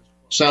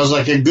 Sounds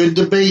like a good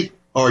debate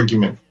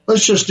argument.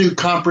 Let's just do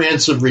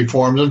comprehensive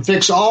reforms and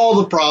fix all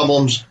the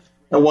problems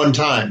at one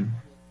time.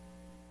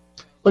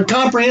 But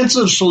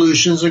comprehensive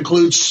solutions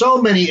include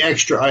so many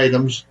extra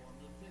items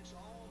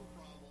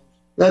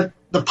that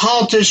the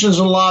politicians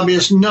and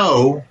lobbyists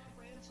know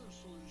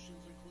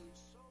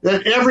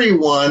that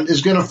everyone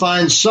is going to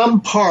find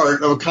some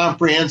part of a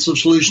comprehensive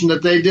solution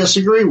that they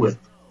disagree with.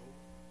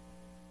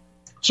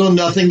 So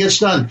nothing gets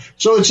done.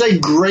 So it's a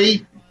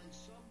great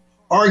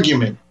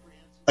argument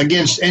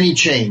against any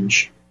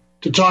change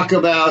to talk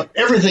about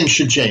everything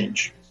should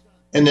change,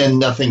 and then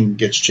nothing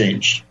gets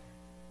changed.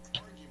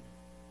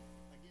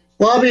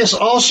 Lobbyists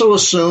also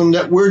assume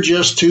that we're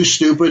just too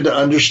stupid to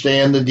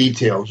understand the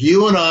details.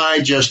 You and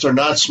I just are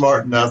not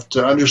smart enough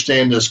to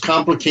understand this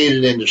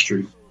complicated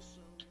industry.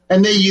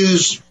 And they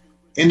use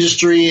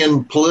industry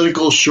and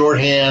political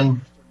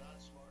shorthand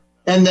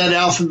and that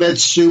alphabet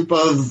soup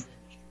of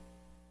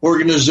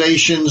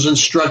organizations and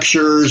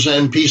structures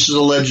and pieces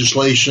of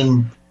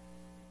legislation,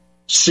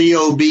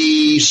 COB,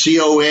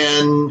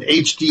 CON,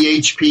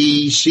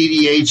 HDHP,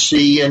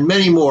 CDHC, and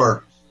many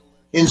more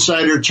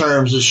insider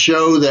terms that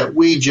show that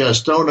we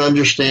just don't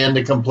understand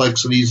the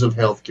complexities of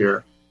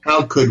healthcare.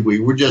 How could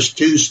we? We're just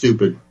too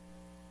stupid.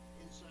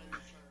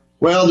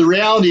 Well, the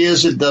reality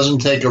is it doesn't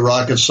take a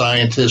rocket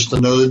scientist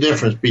to know the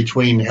difference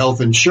between health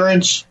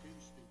insurance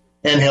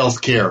and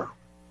healthcare.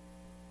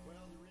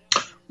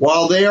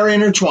 While they are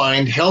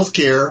intertwined,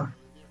 healthcare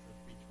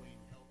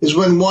is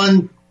when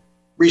one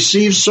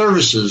receives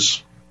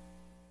services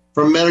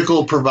from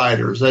medical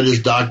providers, that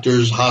is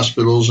doctors,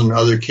 hospitals, and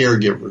other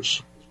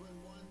caregivers.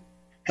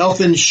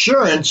 Health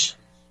insurance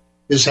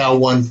is how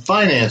one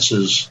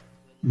finances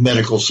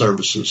medical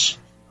services.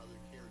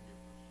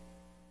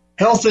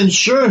 Health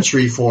insurance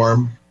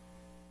reform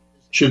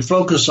should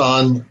focus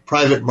on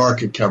private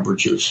market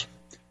coverages.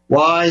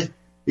 Why?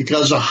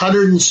 Because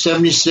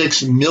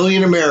 176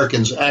 million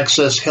Americans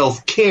access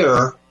health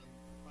care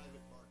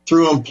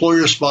through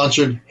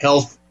employer-sponsored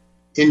health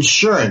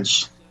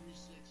insurance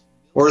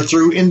or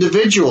through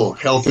individual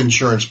health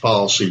insurance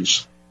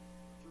policies.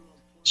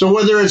 So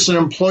whether it's an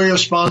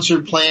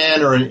employer-sponsored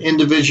plan or an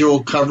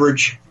individual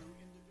coverage,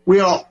 we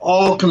are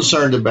all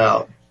concerned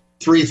about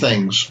three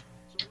things: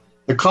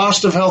 the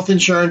cost of health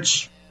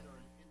insurance,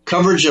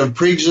 coverage of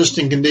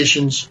pre-existing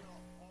conditions,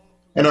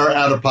 and our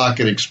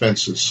out-of-pocket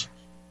expenses.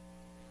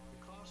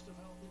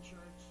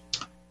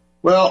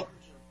 Well,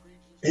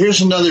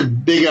 here's another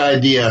big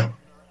idea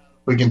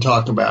we can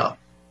talk about.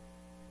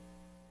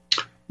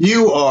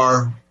 You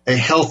are a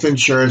health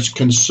insurance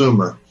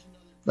consumer.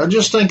 Now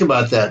just think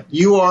about that.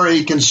 You are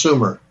a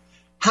consumer.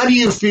 How do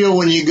you feel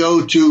when you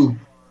go to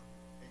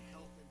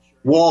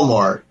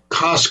Walmart,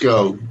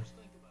 Costco,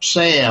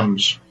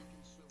 Sam's,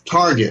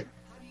 Target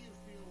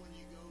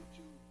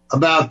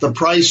about the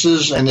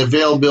prices and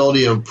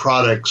availability of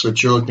products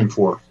that you're looking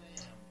for?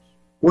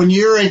 When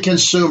you're a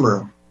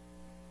consumer,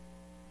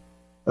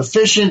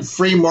 efficient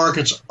free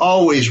markets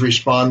always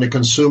respond to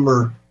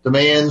consumer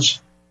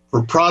demands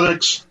for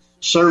products,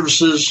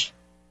 services,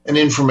 and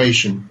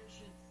information.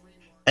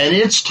 And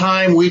it's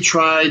time we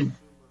tried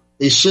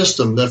a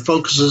system that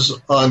focuses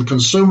on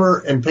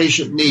consumer and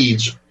patient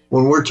needs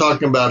when we're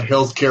talking about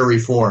healthcare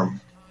reform.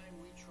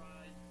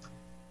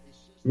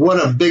 What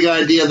a big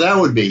idea that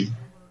would be,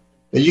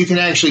 that you can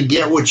actually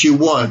get what you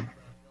want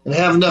and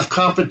have enough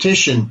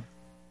competition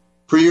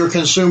for your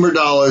consumer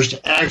dollars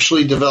to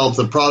actually develop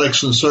the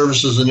products and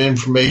services and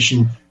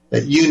information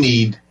that you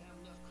need,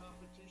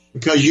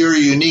 because you're a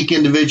unique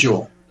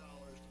individual.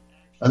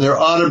 And there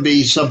ought to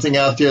be something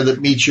out there that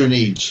meets your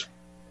needs.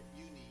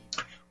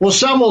 Well,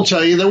 some will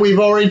tell you that we've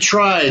already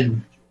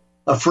tried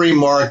a free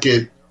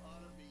market,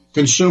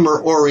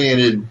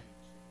 consumer-oriented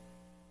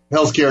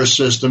healthcare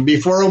system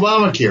before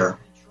Obamacare.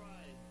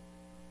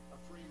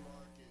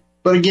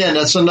 But again,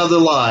 that's another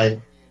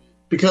lie,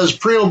 because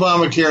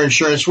pre-Obamacare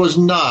insurance was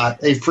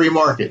not a free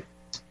market.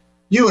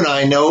 You and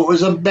I know it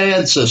was a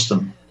bad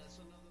system.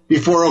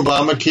 Before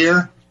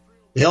Obamacare,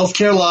 the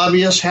healthcare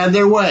lobbyists had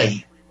their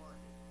way.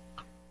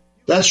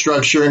 That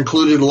structure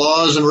included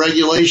laws and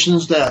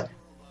regulations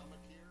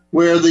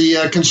where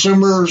the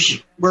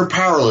consumers were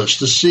powerless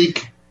to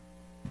seek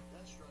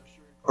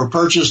or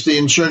purchase the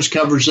insurance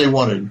coverage they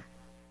wanted.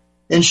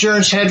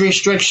 Insurance had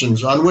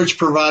restrictions on which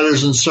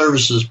providers and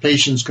services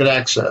patients could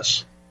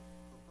access.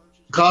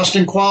 Cost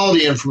and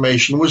quality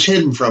information was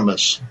hidden from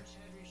us.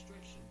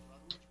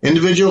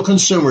 Individual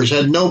consumers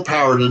had no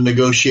power to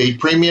negotiate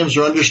premiums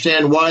or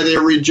understand why they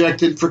were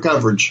rejected for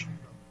coverage.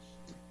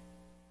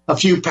 A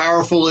few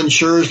powerful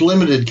insurers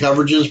limited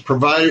coverages,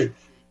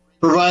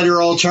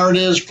 provider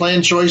alternatives,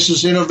 plan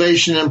choices,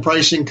 innovation, and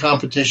pricing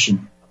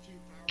competition.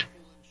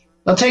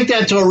 Now take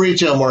that to a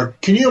retail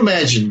market. Can you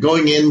imagine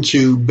going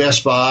into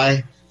Best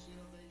Buy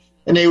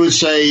and they would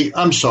say,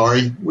 I'm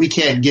sorry, we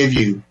can't give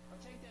you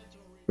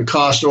the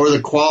cost or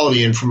the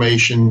quality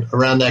information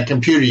around that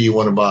computer you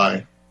want to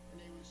buy.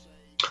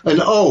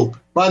 And oh,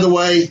 by the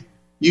way,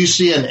 you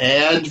see an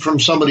ad from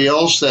somebody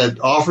else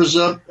that offers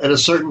it at a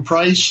certain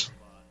price.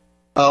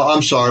 Oh,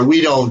 I'm sorry,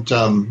 we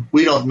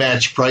don't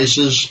match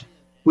prices.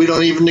 We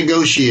don't even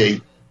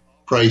negotiate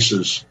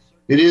prices.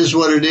 It is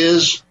what it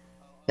is,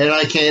 and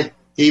I can't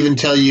even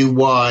tell you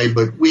why,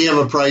 but we have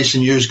a price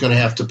and you're just going to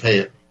have to pay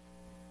it.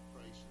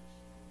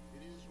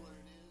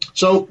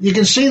 So you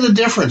can see the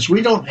difference.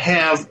 We don't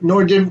have,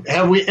 nor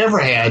have we ever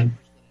had,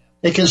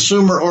 a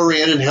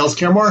consumer-oriented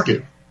healthcare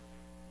market.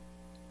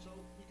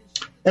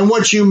 And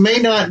what you may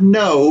not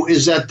know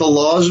is that the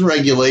laws and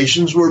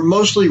regulations were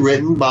mostly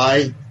written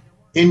by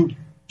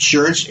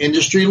insurance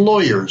industry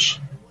lawyers.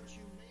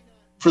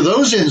 For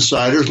those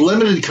insiders,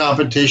 limited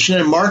competition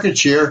and market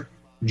share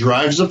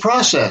drives the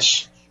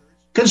process.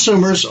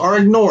 Consumers are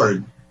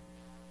ignored.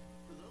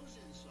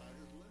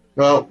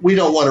 Well, we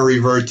don't want to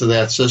revert to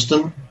that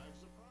system.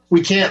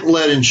 We can't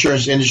let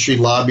insurance industry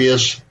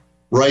lobbyists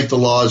write the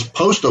laws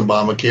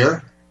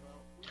post-Obamacare.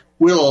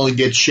 We'll only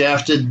get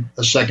shafted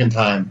a second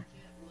time.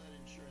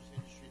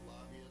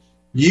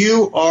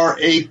 You are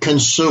a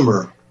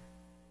consumer.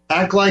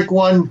 Act like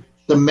one,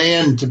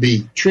 demand to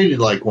be treated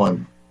like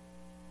one.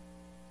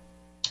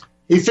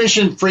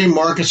 Efficient free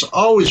markets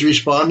always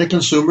respond to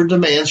consumer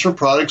demands for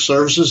products,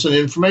 services, and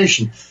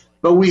information,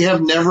 but we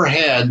have never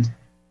had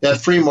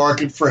that free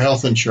market for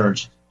health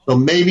insurance. So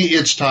maybe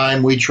it's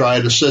time we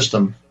tried a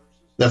system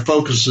that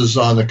focuses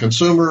on the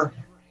consumer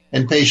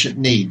and patient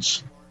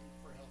needs.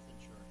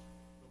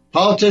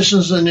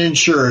 Politicians and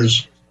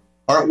insurers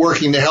aren't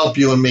working to help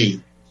you and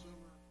me.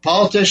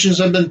 Politicians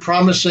have been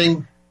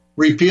promising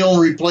repeal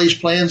and replace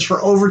plans for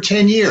over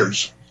 10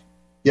 years,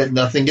 yet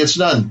nothing gets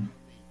done.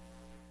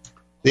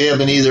 They have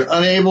been either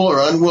unable or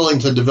unwilling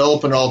to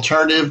develop an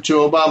alternative to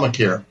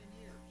Obamacare.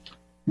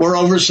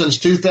 Moreover, since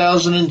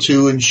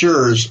 2002,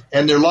 insurers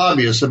and their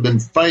lobbyists have been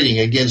fighting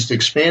against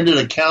expanded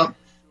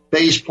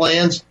account-based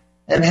plans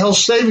and health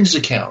savings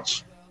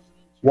accounts.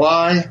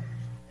 Why?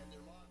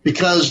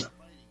 Because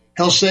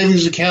health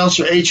savings accounts,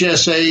 or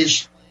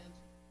HSAs,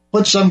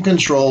 put some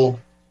control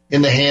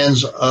in the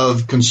hands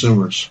of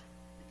consumers.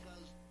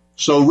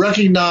 So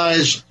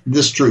recognize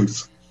this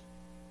truth.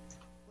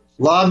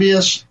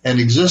 Lobbyists and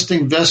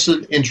existing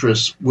vested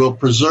interests will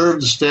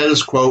preserve the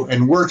status quo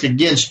and work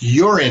against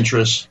your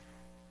interests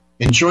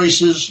in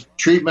choices,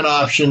 treatment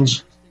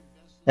options,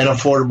 and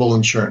affordable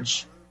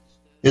insurance.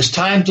 It's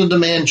time to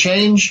demand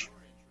change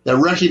that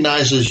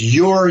recognizes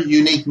your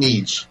unique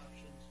needs.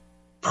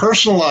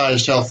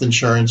 Personalized health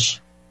insurance,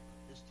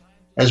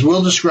 as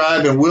we'll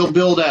describe and we'll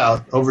build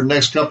out over the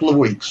next couple of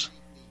weeks,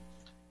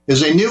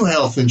 is a new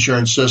health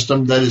insurance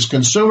system that is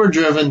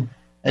consumer-driven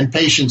and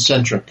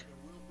patient-centric.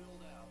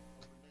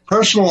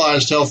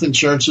 Personalized health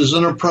insurance is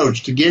an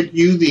approach to get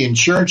you the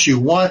insurance you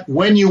want,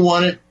 when you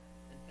want it,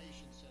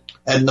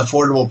 at an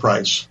affordable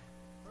price.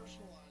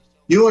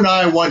 You and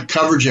I want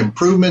coverage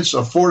improvements,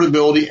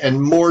 affordability,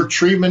 and more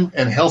treatment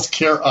and health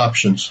care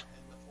options.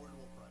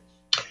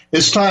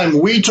 It's time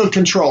we took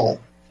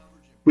control.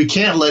 We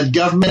can't let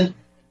government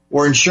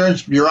or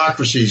insurance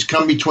bureaucracies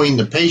come between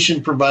the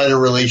patient-provider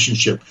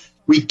relationship.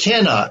 We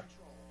cannot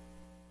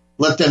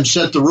let them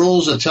set the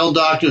rules that tell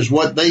doctors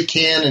what they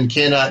can and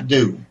cannot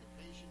do.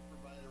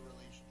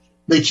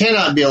 They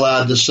cannot be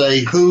allowed to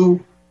say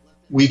who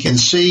we can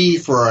see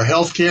for our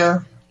health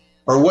care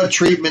or what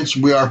treatments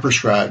we are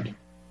prescribed.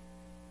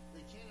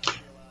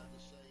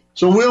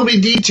 So we'll be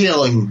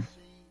detailing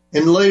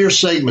in later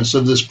segments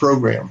of this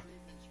program,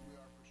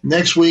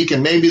 next week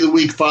and maybe the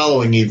week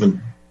following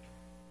even.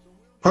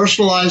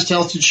 Personalized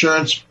health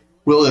insurance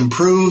will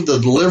improve the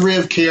delivery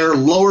of care,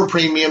 lower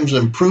premiums,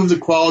 improve the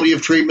quality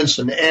of treatments,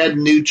 and add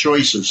new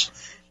choices.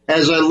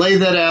 As I lay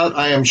that out,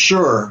 I am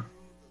sure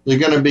there are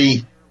going to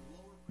be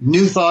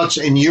new thoughts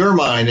in your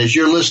mind as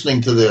you're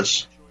listening to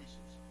this.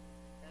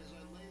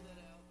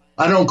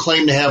 I don't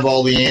claim to have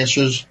all the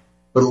answers,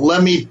 but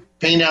let me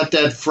paint out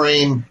that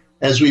frame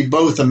as we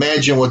both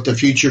imagine what the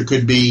future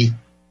could be,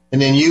 and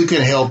then you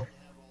can help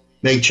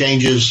make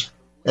changes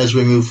as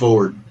we move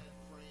forward.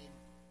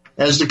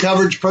 As the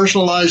coverage,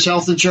 personalized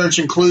health insurance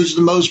includes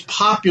the most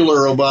popular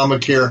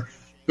Obamacare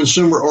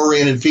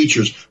consumer-oriented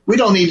features. We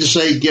don't need to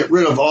say get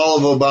rid of all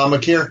of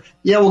Obamacare.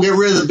 Yeah, we'll get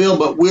rid of the bill,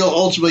 but we'll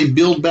ultimately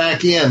build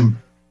back in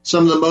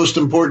some of the most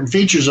important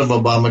features of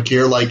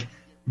Obamacare, like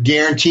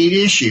guaranteed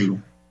issue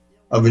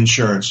of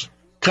insurance,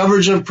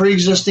 coverage of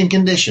pre-existing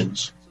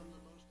conditions,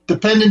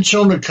 dependent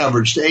children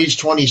coverage to age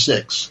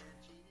 26,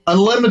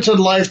 unlimited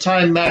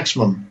lifetime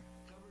maximum,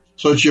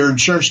 so that your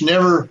insurance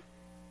never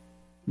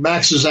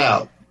maxes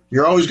out.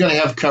 You're always going to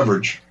have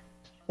coverage.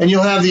 And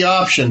you'll have the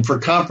option for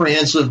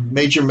comprehensive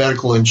major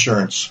medical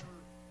insurance.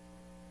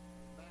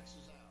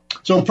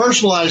 So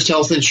personalized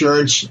health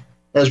insurance,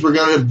 as we're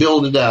going to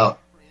build it out,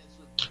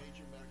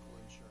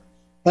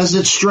 has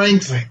its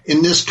strength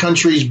in this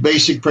country's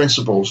basic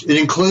principles. It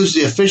includes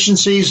the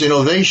efficiencies,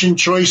 innovation,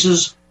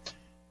 choices,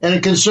 and a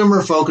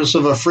consumer focus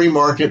of a free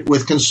market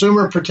with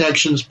consumer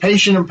protections,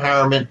 patient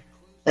empowerment,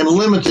 and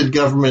limited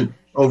government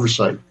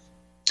oversight.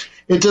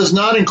 It does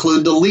not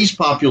include the least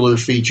popular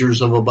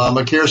features of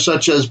Obamacare,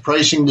 such as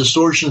pricing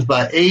distortions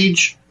by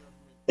age,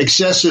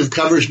 excessive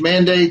coverage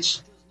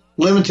mandates,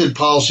 limited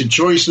policy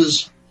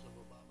choices,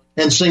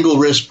 and single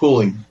risk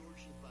pooling.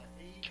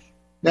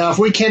 Now, if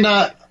we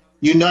cannot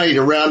unite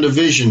around a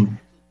vision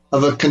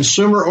of a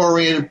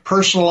consumer-oriented,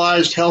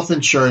 personalized health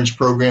insurance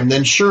program,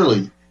 then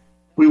surely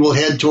we will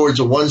head towards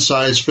a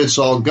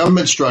one-size-fits-all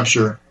government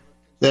structure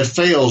that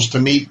fails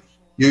to meet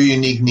your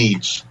unique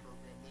needs.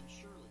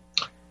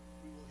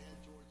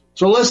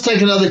 So let's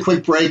take another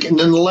quick break, and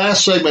in the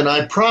last segment,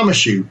 I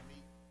promise you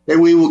that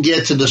we will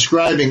get to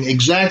describing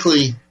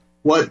exactly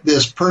what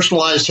this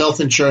personalized health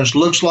insurance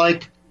looks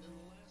like,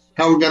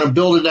 how we're going to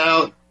build it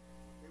out,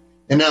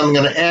 and now I'm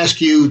going to ask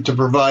you to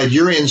provide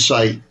your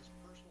insight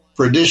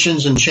for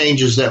additions and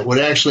changes that would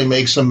actually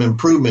make some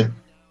improvement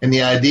in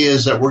the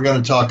ideas that we're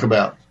going to talk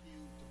about.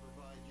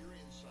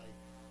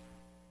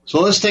 So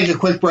let's take a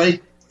quick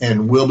break,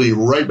 and we'll be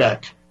right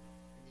back.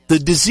 The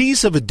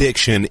disease of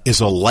addiction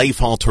is a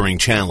life-altering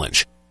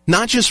challenge,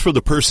 not just for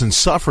the person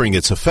suffering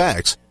its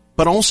effects,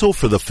 but also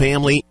for the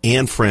family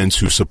and friends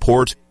who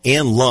support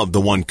and love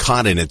the one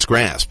caught in its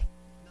grasp.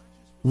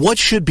 What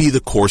should be the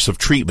course of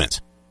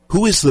treatment?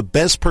 Who is the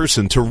best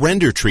person to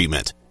render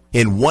treatment?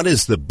 And what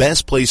is the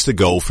best place to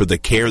go for the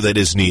care that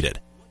is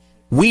needed?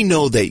 We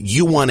know that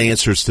you want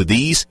answers to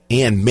these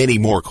and many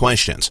more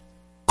questions.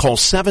 Call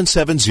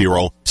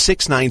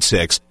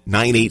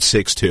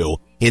 770-696-9862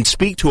 and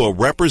speak to a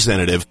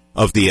representative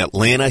of the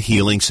Atlanta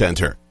Healing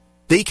Center.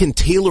 They can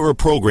tailor a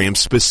program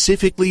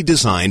specifically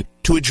designed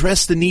to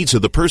address the needs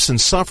of the person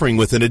suffering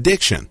with an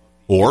addiction,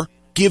 or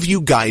give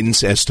you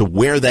guidance as to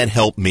where that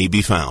help may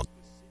be found.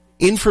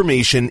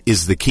 Information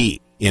is the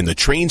key, and the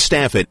trained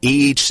staff at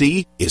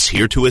AHC is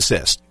here to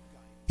assist.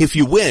 If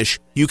you wish,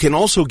 you can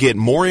also get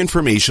more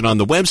information on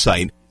the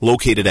website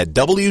located at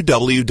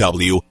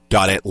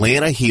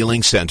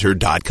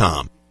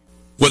www.atlantahealingcenter.com.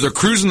 Whether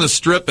cruising the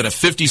strip in a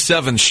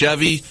 57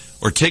 Chevy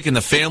or taking the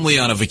family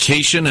on a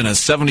vacation in a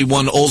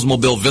 71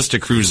 Oldsmobile Vista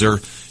Cruiser,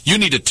 you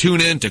need to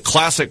tune in to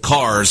Classic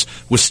Cars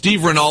with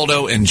Steve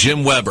Ronaldo and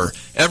Jim Weber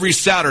every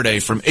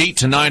Saturday from 8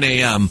 to 9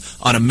 a.m.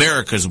 on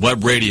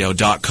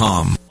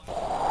americaswebradio.com.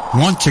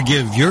 Want to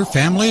give your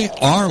family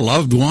or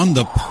loved one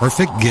the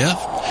perfect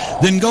gift?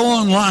 Then go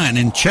online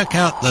and check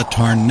out the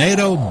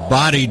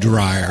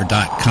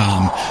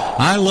TornadoBodyDryer.com.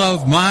 I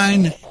love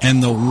mine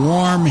and the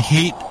warm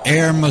heat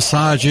air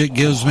massage it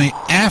gives me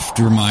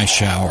after my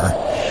shower.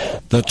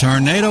 The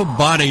Tornado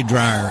Body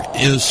Dryer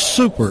is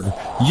super.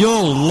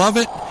 You'll love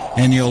it,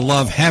 and you'll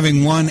love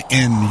having one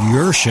in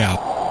your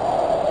shower.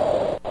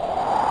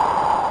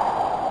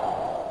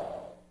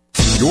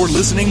 You're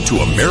listening to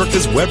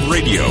America's Web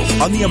Radio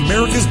on the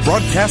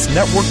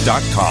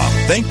AmericasBroadcastNetwork.com.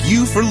 Thank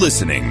you for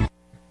listening.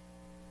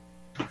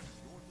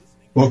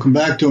 Welcome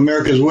back to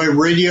America's Web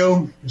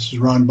Radio. This is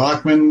Ron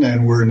Bachman,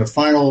 and we're in the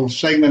final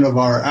segment of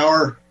our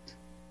hour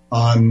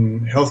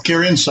on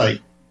Healthcare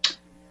Insight.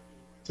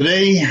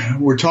 Today,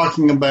 we're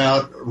talking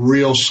about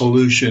real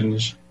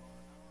solutions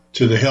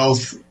to the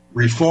health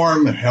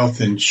reform and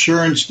health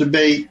insurance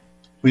debate.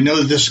 We know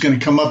that this is going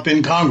to come up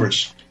in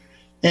Congress.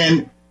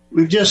 And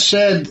we've just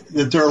said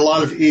that there are a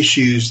lot of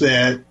issues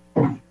that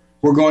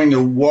we're going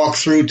to walk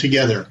through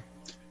together.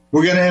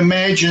 We're going to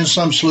imagine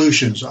some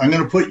solutions. I'm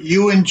going to put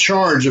you in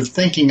charge of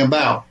thinking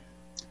about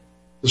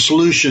the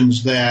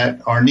solutions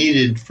that are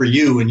needed for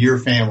you and your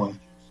family.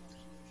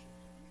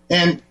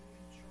 And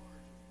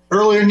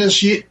earlier in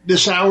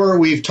this hour,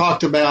 we've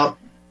talked about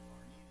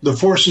the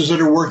forces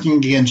that are working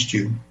against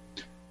you.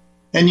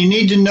 And you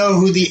need to know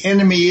who the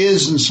enemy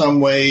is in some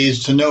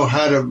ways to know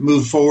how to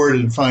move forward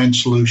and find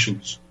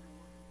solutions.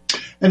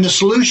 And the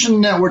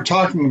solution that we're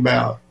talking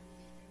about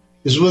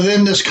is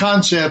within this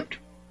concept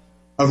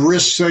of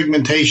risk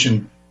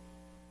segmentation.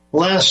 The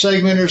last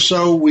segment or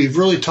so, we've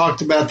really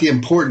talked about the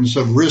importance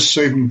of risk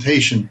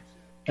segmentation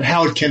and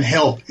how it can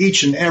help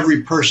each and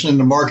every person in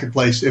the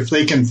marketplace if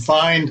they can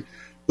find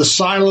the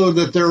silo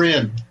that they're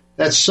in,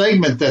 that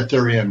segment that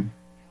they're in,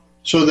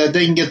 so that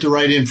they can get the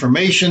right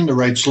information, the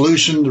right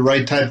solution, the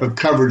right type of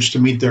coverage to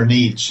meet their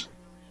needs.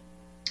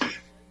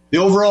 The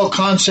overall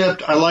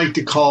concept I like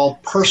to call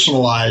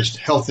personalized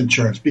health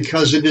insurance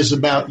because it is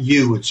about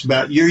you. It's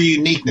about your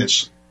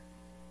uniqueness,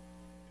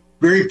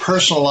 very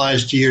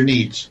personalized to your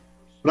needs.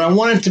 But I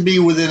want it to be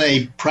within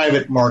a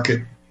private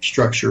market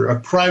structure, a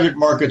private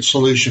market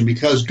solution,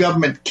 because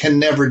government can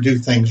never do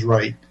things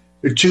right.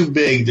 They're too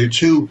big. They're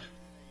too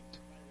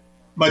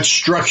much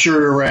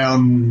structured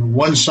around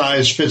one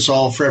size fits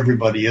all for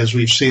everybody, as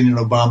we've seen in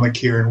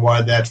Obamacare, and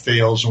why that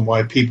fails and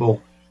why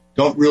people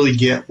don't really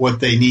get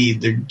what they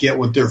need. They get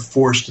what they're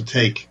forced to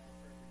take.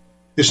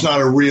 It's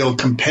not a real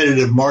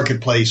competitive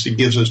marketplace that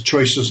gives us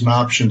choices and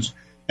options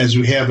as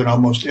we have in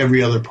almost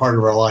every other part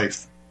of our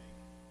life.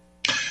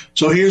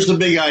 So here's the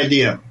big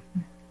idea.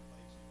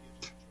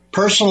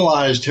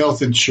 Personalized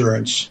health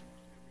insurance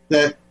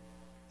that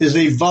is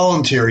a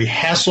voluntary,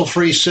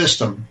 hassle-free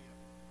system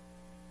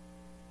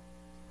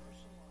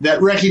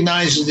that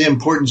recognizes the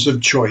importance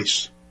of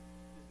choice.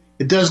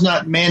 It does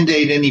not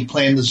mandate any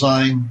plan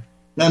design.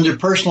 And under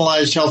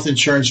personalized health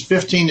insurance,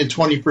 15 to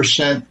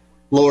 20%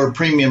 lower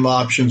premium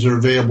options are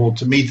available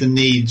to meet the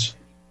needs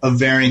of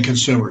varying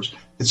consumers.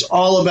 It's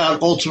all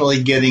about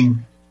ultimately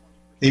getting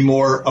a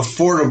more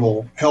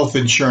affordable health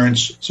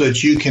insurance so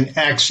that you can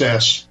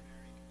access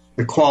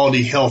the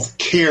quality health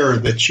care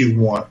that you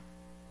want.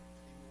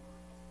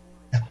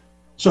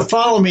 So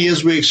follow me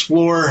as we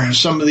explore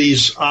some of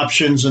these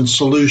options and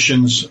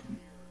solutions.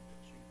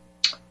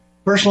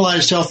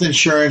 Personalized health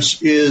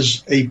insurance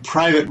is a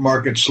private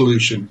market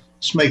solution.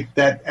 Let's make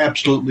that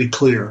absolutely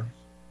clear.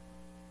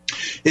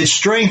 Its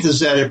strength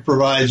is that it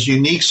provides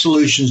unique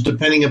solutions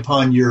depending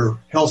upon your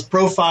health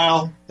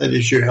profile, that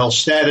is your health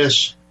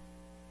status,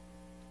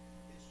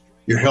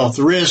 your health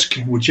risk,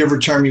 whichever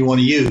term you want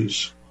to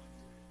use,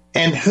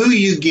 and who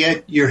you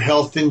get your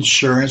health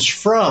insurance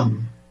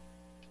from.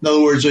 In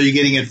other words, are you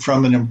getting it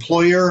from an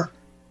employer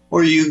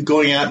or are you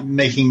going out and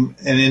making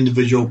an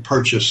individual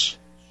purchase?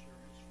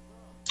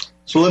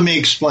 So let me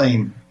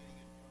explain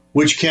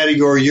which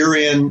category you're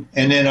in,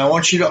 and then I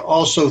want you to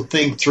also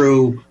think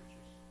through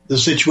the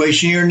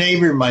situation your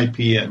neighbor might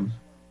be in,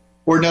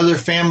 or another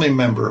family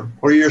member,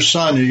 or your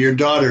son or your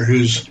daughter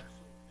who's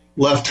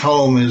left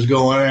home and is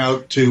going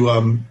out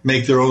to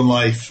make their own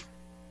life.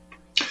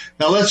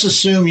 Now let's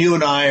assume you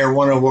and I are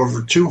one of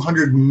over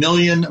 200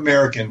 million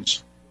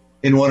Americans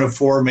in one of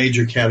four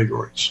major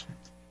categories.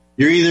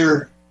 You're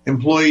either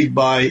employed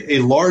by a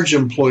large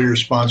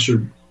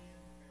employer-sponsored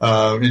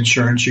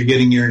insurance, you're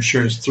getting your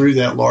insurance through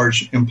that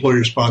large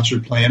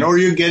employer-sponsored plan, or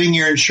you're getting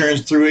your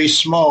insurance through a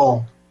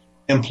small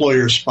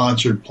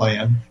employer-sponsored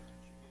plan,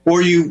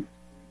 or you've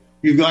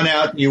gone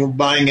out and you're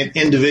buying it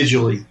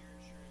individually.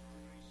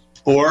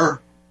 Or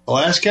the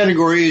last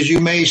category is you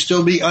may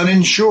still be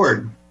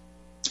uninsured.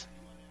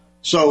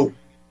 So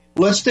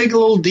let's dig a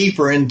little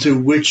deeper into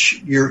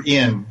which you're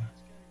in,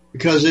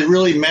 because it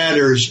really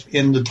matters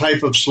in the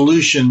type of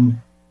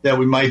solution that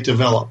we might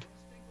develop.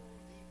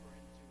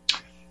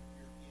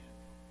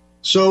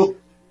 So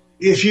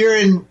if you're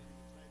in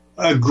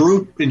a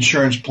group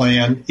insurance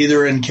plan,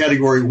 either in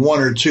category 1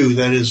 or 2,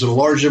 that is a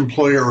large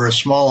employer or a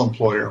small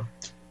employer,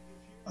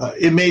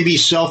 it may be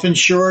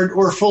self-insured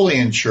or fully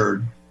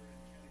insured.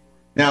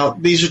 Now,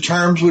 these are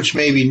terms which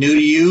may be new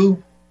to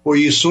you, or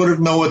you sort of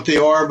know what they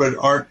are but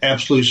aren't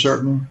absolutely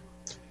certain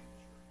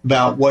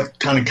about what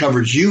kind of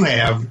coverage you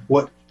have,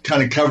 what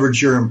kind of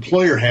coverage your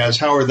employer has,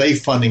 how are they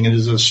funding it?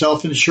 Is it a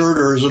self-insured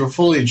or is it a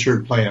fully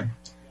insured plan?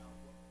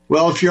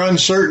 Well, if you're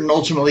uncertain,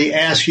 ultimately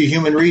ask your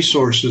human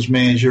resources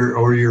manager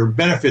or your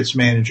benefits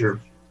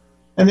manager,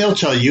 and they'll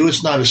tell you.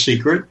 It's not a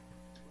secret.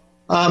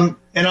 And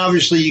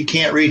obviously you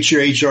can't reach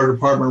your HR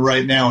department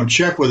right now and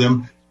check with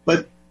them,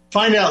 but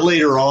find out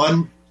later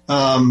on,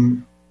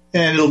 and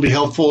it'll be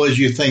helpful as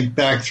you think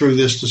back through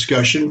this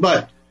discussion.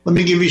 But let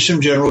me give you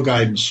some general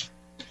guidance.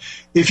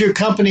 If your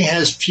company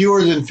has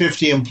fewer than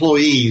 50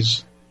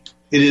 employees,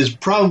 it is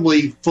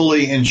probably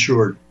fully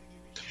insured.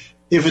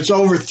 If it's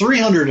over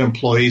 300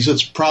 employees,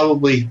 it's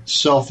probably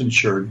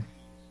self-insured.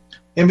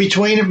 In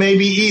between, it may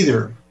be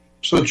either.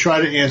 So try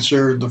to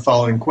answer the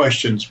following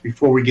questions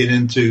before we get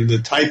into the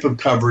type of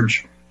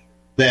coverage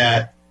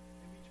that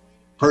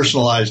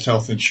personalized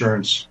health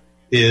insurance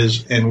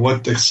is and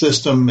what the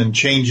system and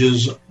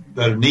changes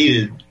that are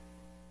needed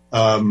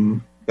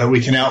that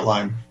we can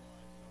outline.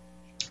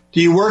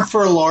 Do you work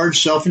for a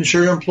large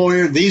self-insured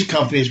employer? These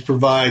companies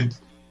provide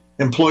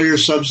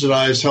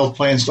employer-subsidized health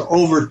plans to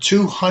over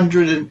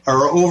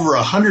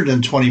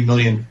 120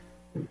 million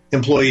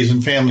employees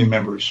and family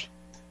members.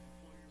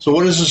 So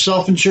what is a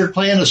self-insured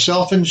plan? A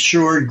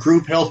self-insured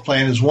group health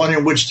plan is one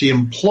in which the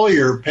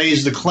employer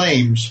pays the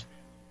claims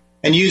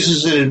and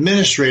uses an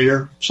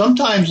administrator,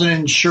 sometimes an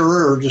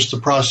insurer, just to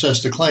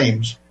process the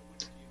claims.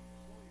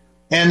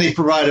 And they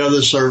provide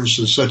other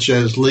services such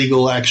as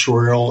legal,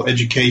 actuarial,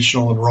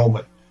 educational,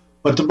 enrollment.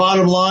 But the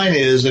bottom line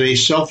is that a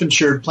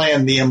self-insured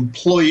plan, the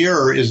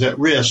employer is at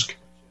risk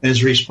and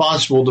is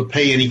responsible to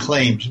pay any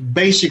claims.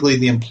 Basically,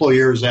 the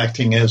employer is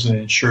acting as an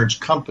insurance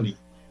company.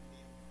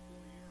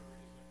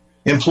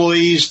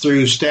 Employees,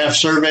 through staff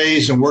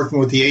surveys and working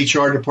with the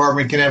HR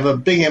department, can have a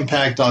big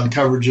impact on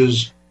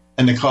coverages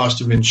and the cost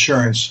of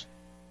insurance,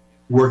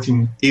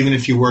 even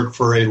if you work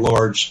for a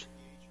large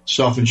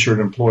self-insured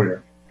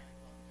employer.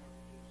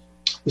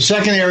 The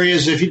second area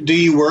is do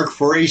you work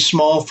for a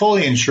small,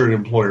 fully insured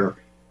employer?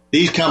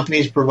 These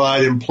companies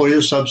provide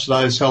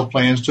employer-subsidized health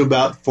plans to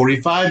about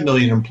 45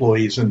 million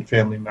employees and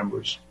family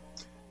members.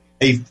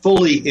 A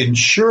fully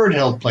insured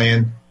health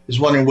plan is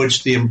one in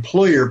which the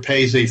employer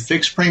pays a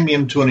fixed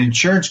premium to an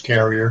insurance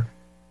carrier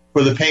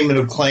for the payment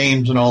of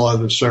claims and all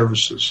other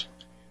services.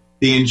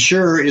 The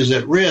insurer is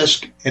at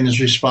risk and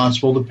is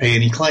responsible to pay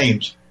any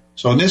claims.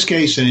 So in this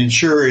case, an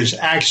insurer is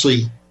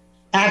actually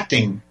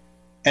acting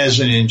as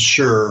an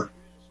insurer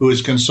who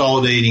is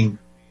consolidating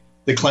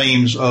the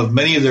claims of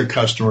many of their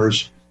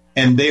customers,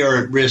 and they are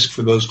at risk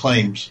for those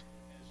claims.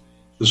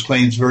 Those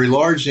claims are very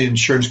large. The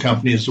insurance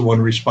company is the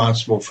one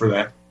responsible for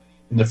that.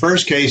 In the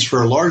first case,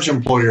 for a large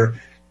employer,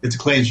 if the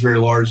claim is very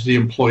large, the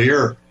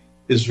employer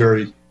is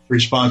very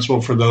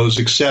responsible for those,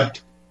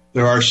 except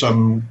there are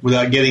some,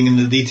 without getting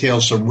into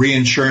details, some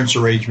reinsurance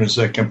arrangements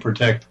that can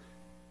protect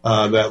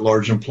that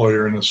large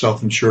employer in a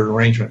self-insured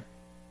arrangement.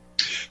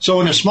 So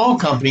in a small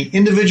company,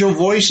 individual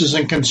voices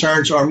and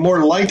concerns are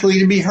more likely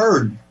to be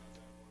heard.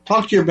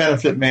 Talk to your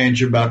benefit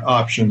manager about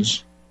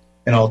options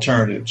and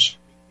alternatives.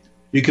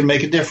 You can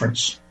make a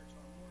difference.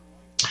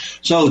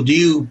 So do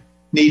you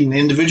need an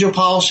individual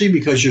policy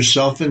because you're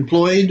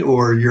self-employed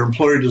or your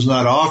employer does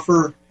not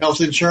offer health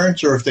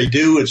insurance, or if they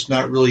do, it's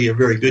not really a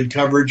very good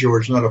coverage or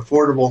it's not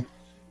affordable,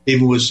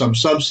 even with some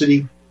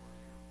subsidy?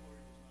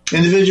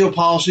 Individual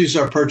policies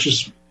are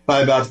purchased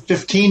by about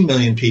 15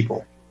 million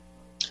people.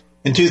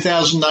 In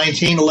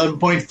 2019,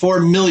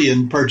 11.4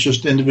 million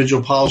purchased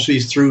individual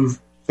policies through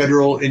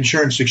federal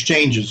insurance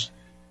exchanges.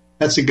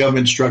 That's the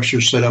government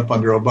structure set up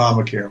under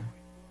Obamacare.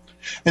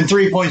 And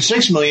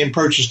 3.6 million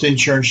purchased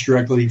insurance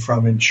directly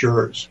from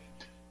insurers.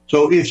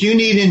 So if you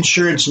need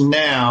insurance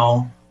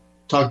now,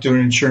 talk to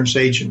an insurance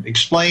agent.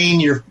 Explain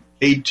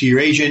to your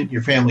agent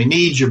your family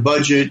needs, your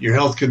budget, your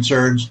health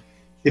concerns.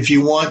 If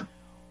you want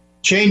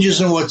changes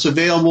in what's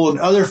available in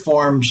other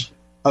forms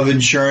of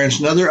insurance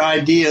and other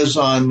ideas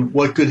on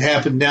what could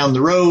happen down the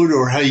road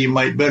or how you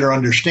might better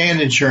understand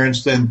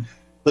insurance, then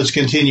let's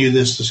continue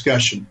this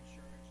discussion.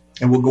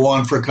 And we'll go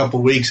on for a couple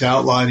of weeks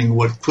outlining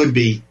what could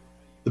be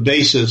the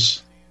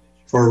basis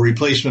for a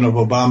replacement of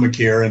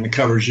Obamacare and the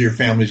coverage your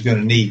family is going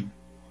to need.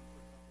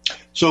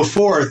 So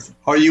fourth,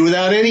 are you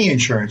without any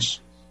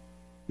insurance?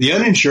 The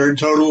uninsured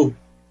total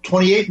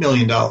 28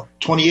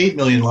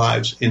 million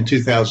lives in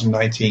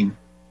 2019.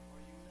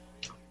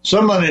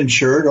 Some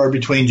uninsured are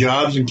between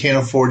jobs and can't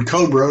afford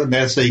COBRA, and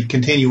that's a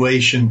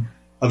continuation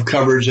of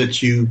coverage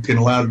that you can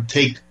allow to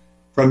take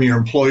from your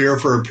employer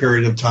for a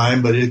period of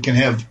time, but it can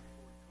have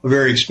a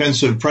very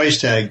expensive price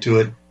tag to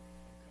it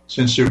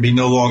since there would be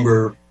no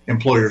longer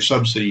employer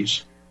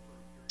subsidies.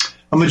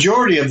 A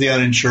majority of the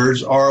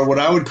uninsureds are what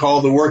I would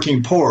call the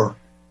working poor,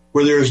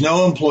 where there is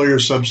no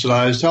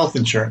employer-subsidized health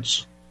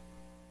insurance.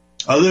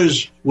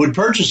 Others would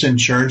purchase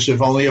insurance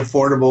if only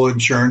affordable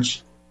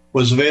insurance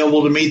was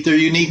available to meet their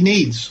unique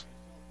needs.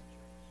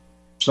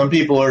 Some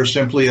people are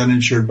simply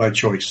uninsured by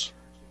choice.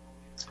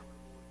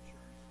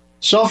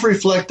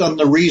 Self-reflect on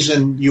the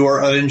reason you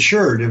are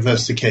uninsured, if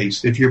that's the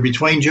case. If you're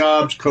between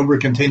jobs, COBRA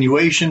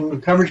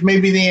continuation coverage may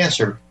be the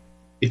answer.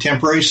 A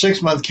temporary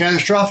 6-month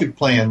catastrophic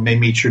plan may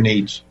meet your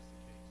needs.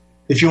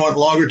 If you want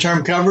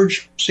longer-term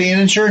coverage, see an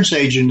insurance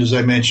agent, as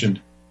I mentioned,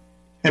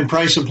 and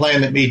price a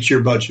plan that meets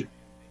your budget.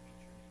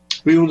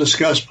 We will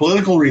discuss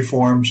political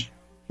reforms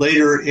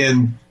later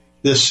in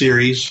this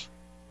series,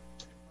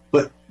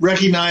 but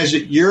recognize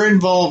that your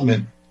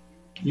involvement,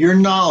 your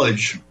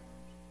knowledge,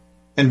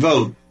 and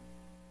vote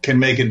can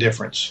make a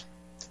difference.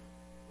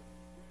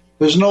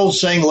 There's an old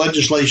saying,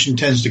 legislation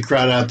tends to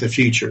crowd out the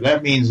future.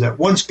 That means that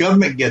once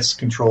government gets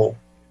control,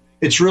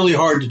 it's really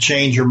hard to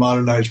change or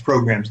modernize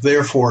programs.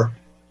 Therefore,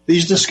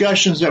 these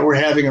discussions that we're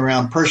having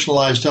around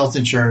personalized health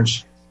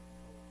insurance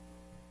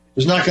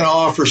is not going to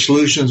offer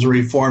solutions or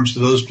reforms to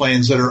those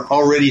plans that are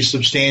already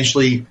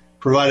substantially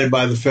provided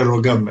by the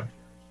federal government.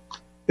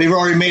 They've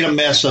already made a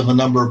mess of a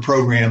number of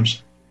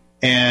programs,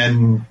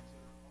 and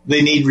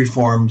they need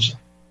reforms.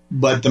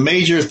 But the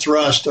major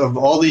thrust of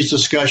all these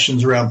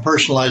discussions around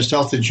personalized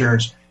health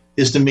insurance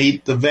is to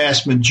meet the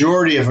vast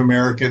majority of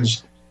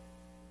Americans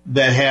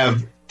that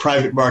have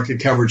private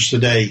market coverage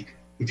today.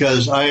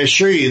 Because I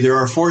assure you, there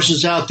are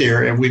forces out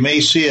there, and we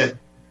may see it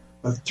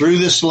through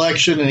this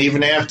election and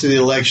even after the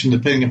election,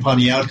 depending upon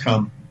the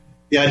outcome,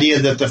 the idea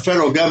that the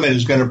federal government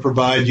is going to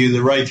provide you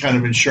the right kind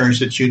of insurance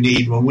that you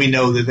need when we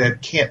know that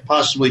that can't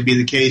possibly be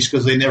the case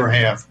because they never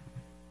have.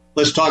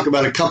 Let's talk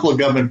about a couple of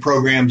government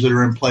programs that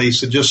are in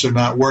place that just are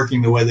not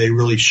working the way they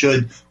really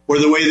should or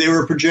the way they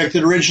were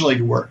projected originally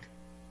to work.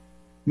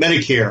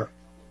 Medicare,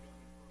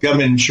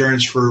 government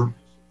insurance for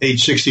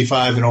age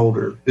 65 and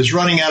older, is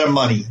running out of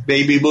money.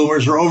 Baby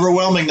boomers are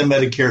overwhelming the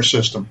Medicare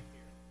system.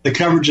 The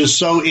coverage is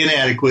so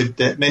inadequate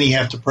that many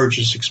have to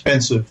purchase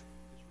expensive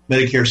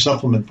Medicare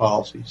supplement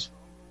policies.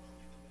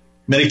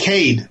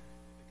 Medicaid,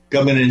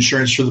 government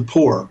insurance for the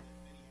poor.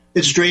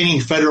 It's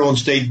draining federal and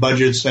state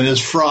budgets and is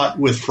fraught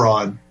with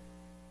fraud.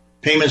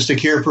 Payments to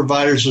care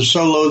providers are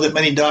so low that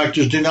many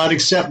doctors do not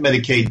accept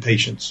Medicaid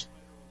patients.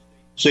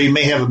 So you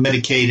may have a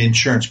Medicaid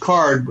insurance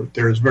card, but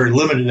there is very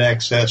limited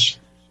access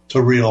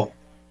to real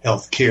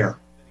health care.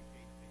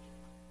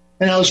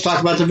 And now let's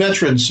talk about the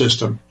veterans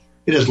system.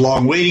 It has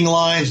long waiting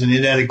lines and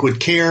inadequate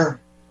care.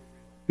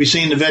 We've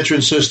seen the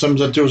veteran systems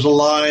that there was a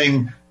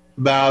lying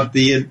about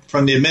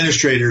from the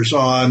administrators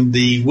on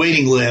the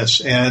waiting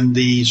lists and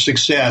the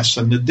success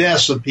and the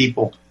deaths of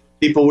people.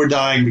 People were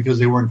dying because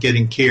they weren't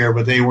getting care,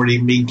 but they weren't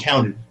even being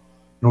counted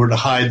in order to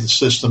hide the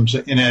system's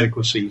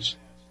inadequacies.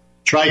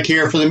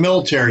 TRICARE for the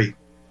military,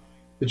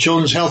 the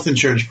Children's Health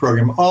Insurance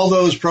Program. All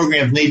those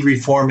programs need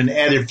reform and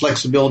added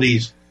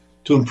flexibilities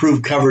to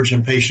improve coverage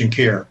and patient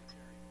care.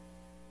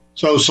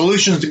 So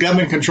solutions to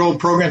government-controlled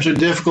programs are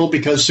difficult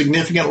because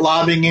significant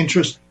lobbying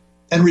interest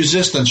and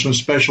resistance from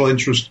special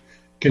interest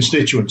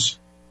constituents.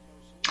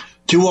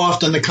 Too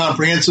often, the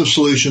comprehensive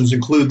solutions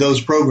include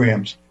those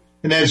programs,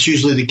 and that's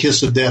usually the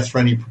kiss of death for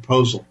any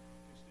proposal.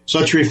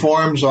 Such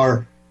reforms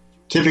are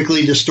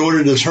typically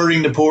distorted as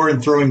hurting the poor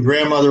and throwing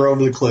grandmother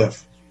over the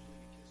cliff.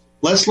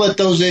 Let's let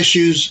those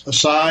issues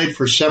aside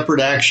for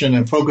separate action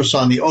and focus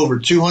on the over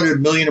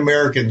 200 million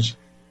Americans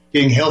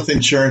getting health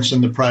insurance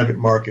in the private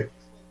market.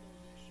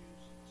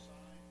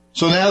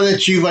 So now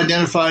that you've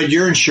identified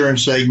your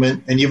insurance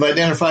segment and you've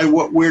identified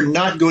what we're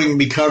not going to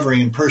be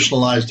covering in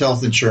personalized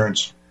health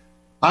insurance,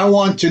 I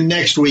want to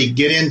next week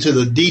get into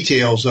the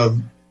details of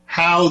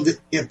how the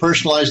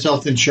personalized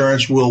health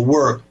insurance will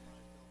work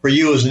for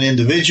you as an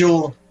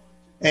individual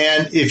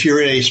and if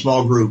you're in a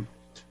small group.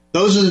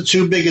 Those are the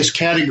two biggest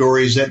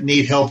categories that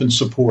need help and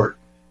support.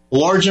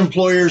 Large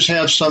employers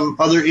have some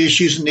other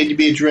issues that need to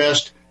be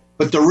addressed,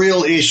 but the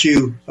real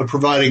issue of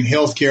providing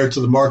health care to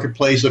the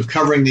marketplace, of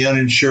covering the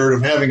uninsured,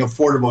 of having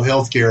affordable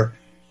health care,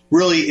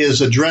 really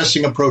is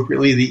addressing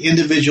appropriately the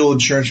individual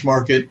insurance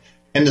market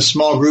and the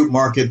small group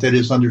market that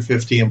is under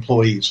 50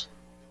 employees.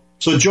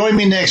 So join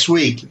me next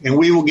week, and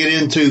we will get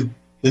into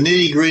the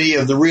nitty-gritty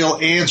of the real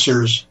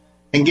answers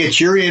and get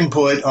your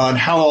input on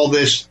how all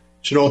this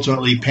should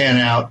ultimately pan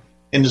out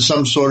into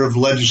some sort of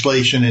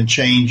legislation and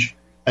change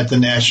at the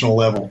national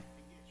level.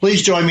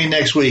 Please join me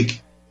next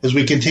week as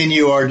we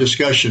continue our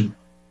discussion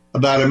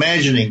about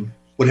imagining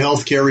what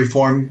healthcare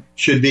reform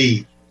should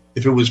be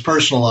if it was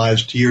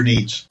personalized to your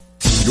needs.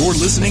 You're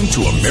listening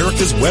to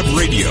America's Web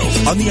Radio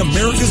on the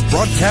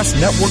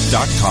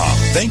AmericasBroadcastNetwork.com.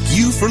 Thank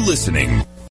you for listening.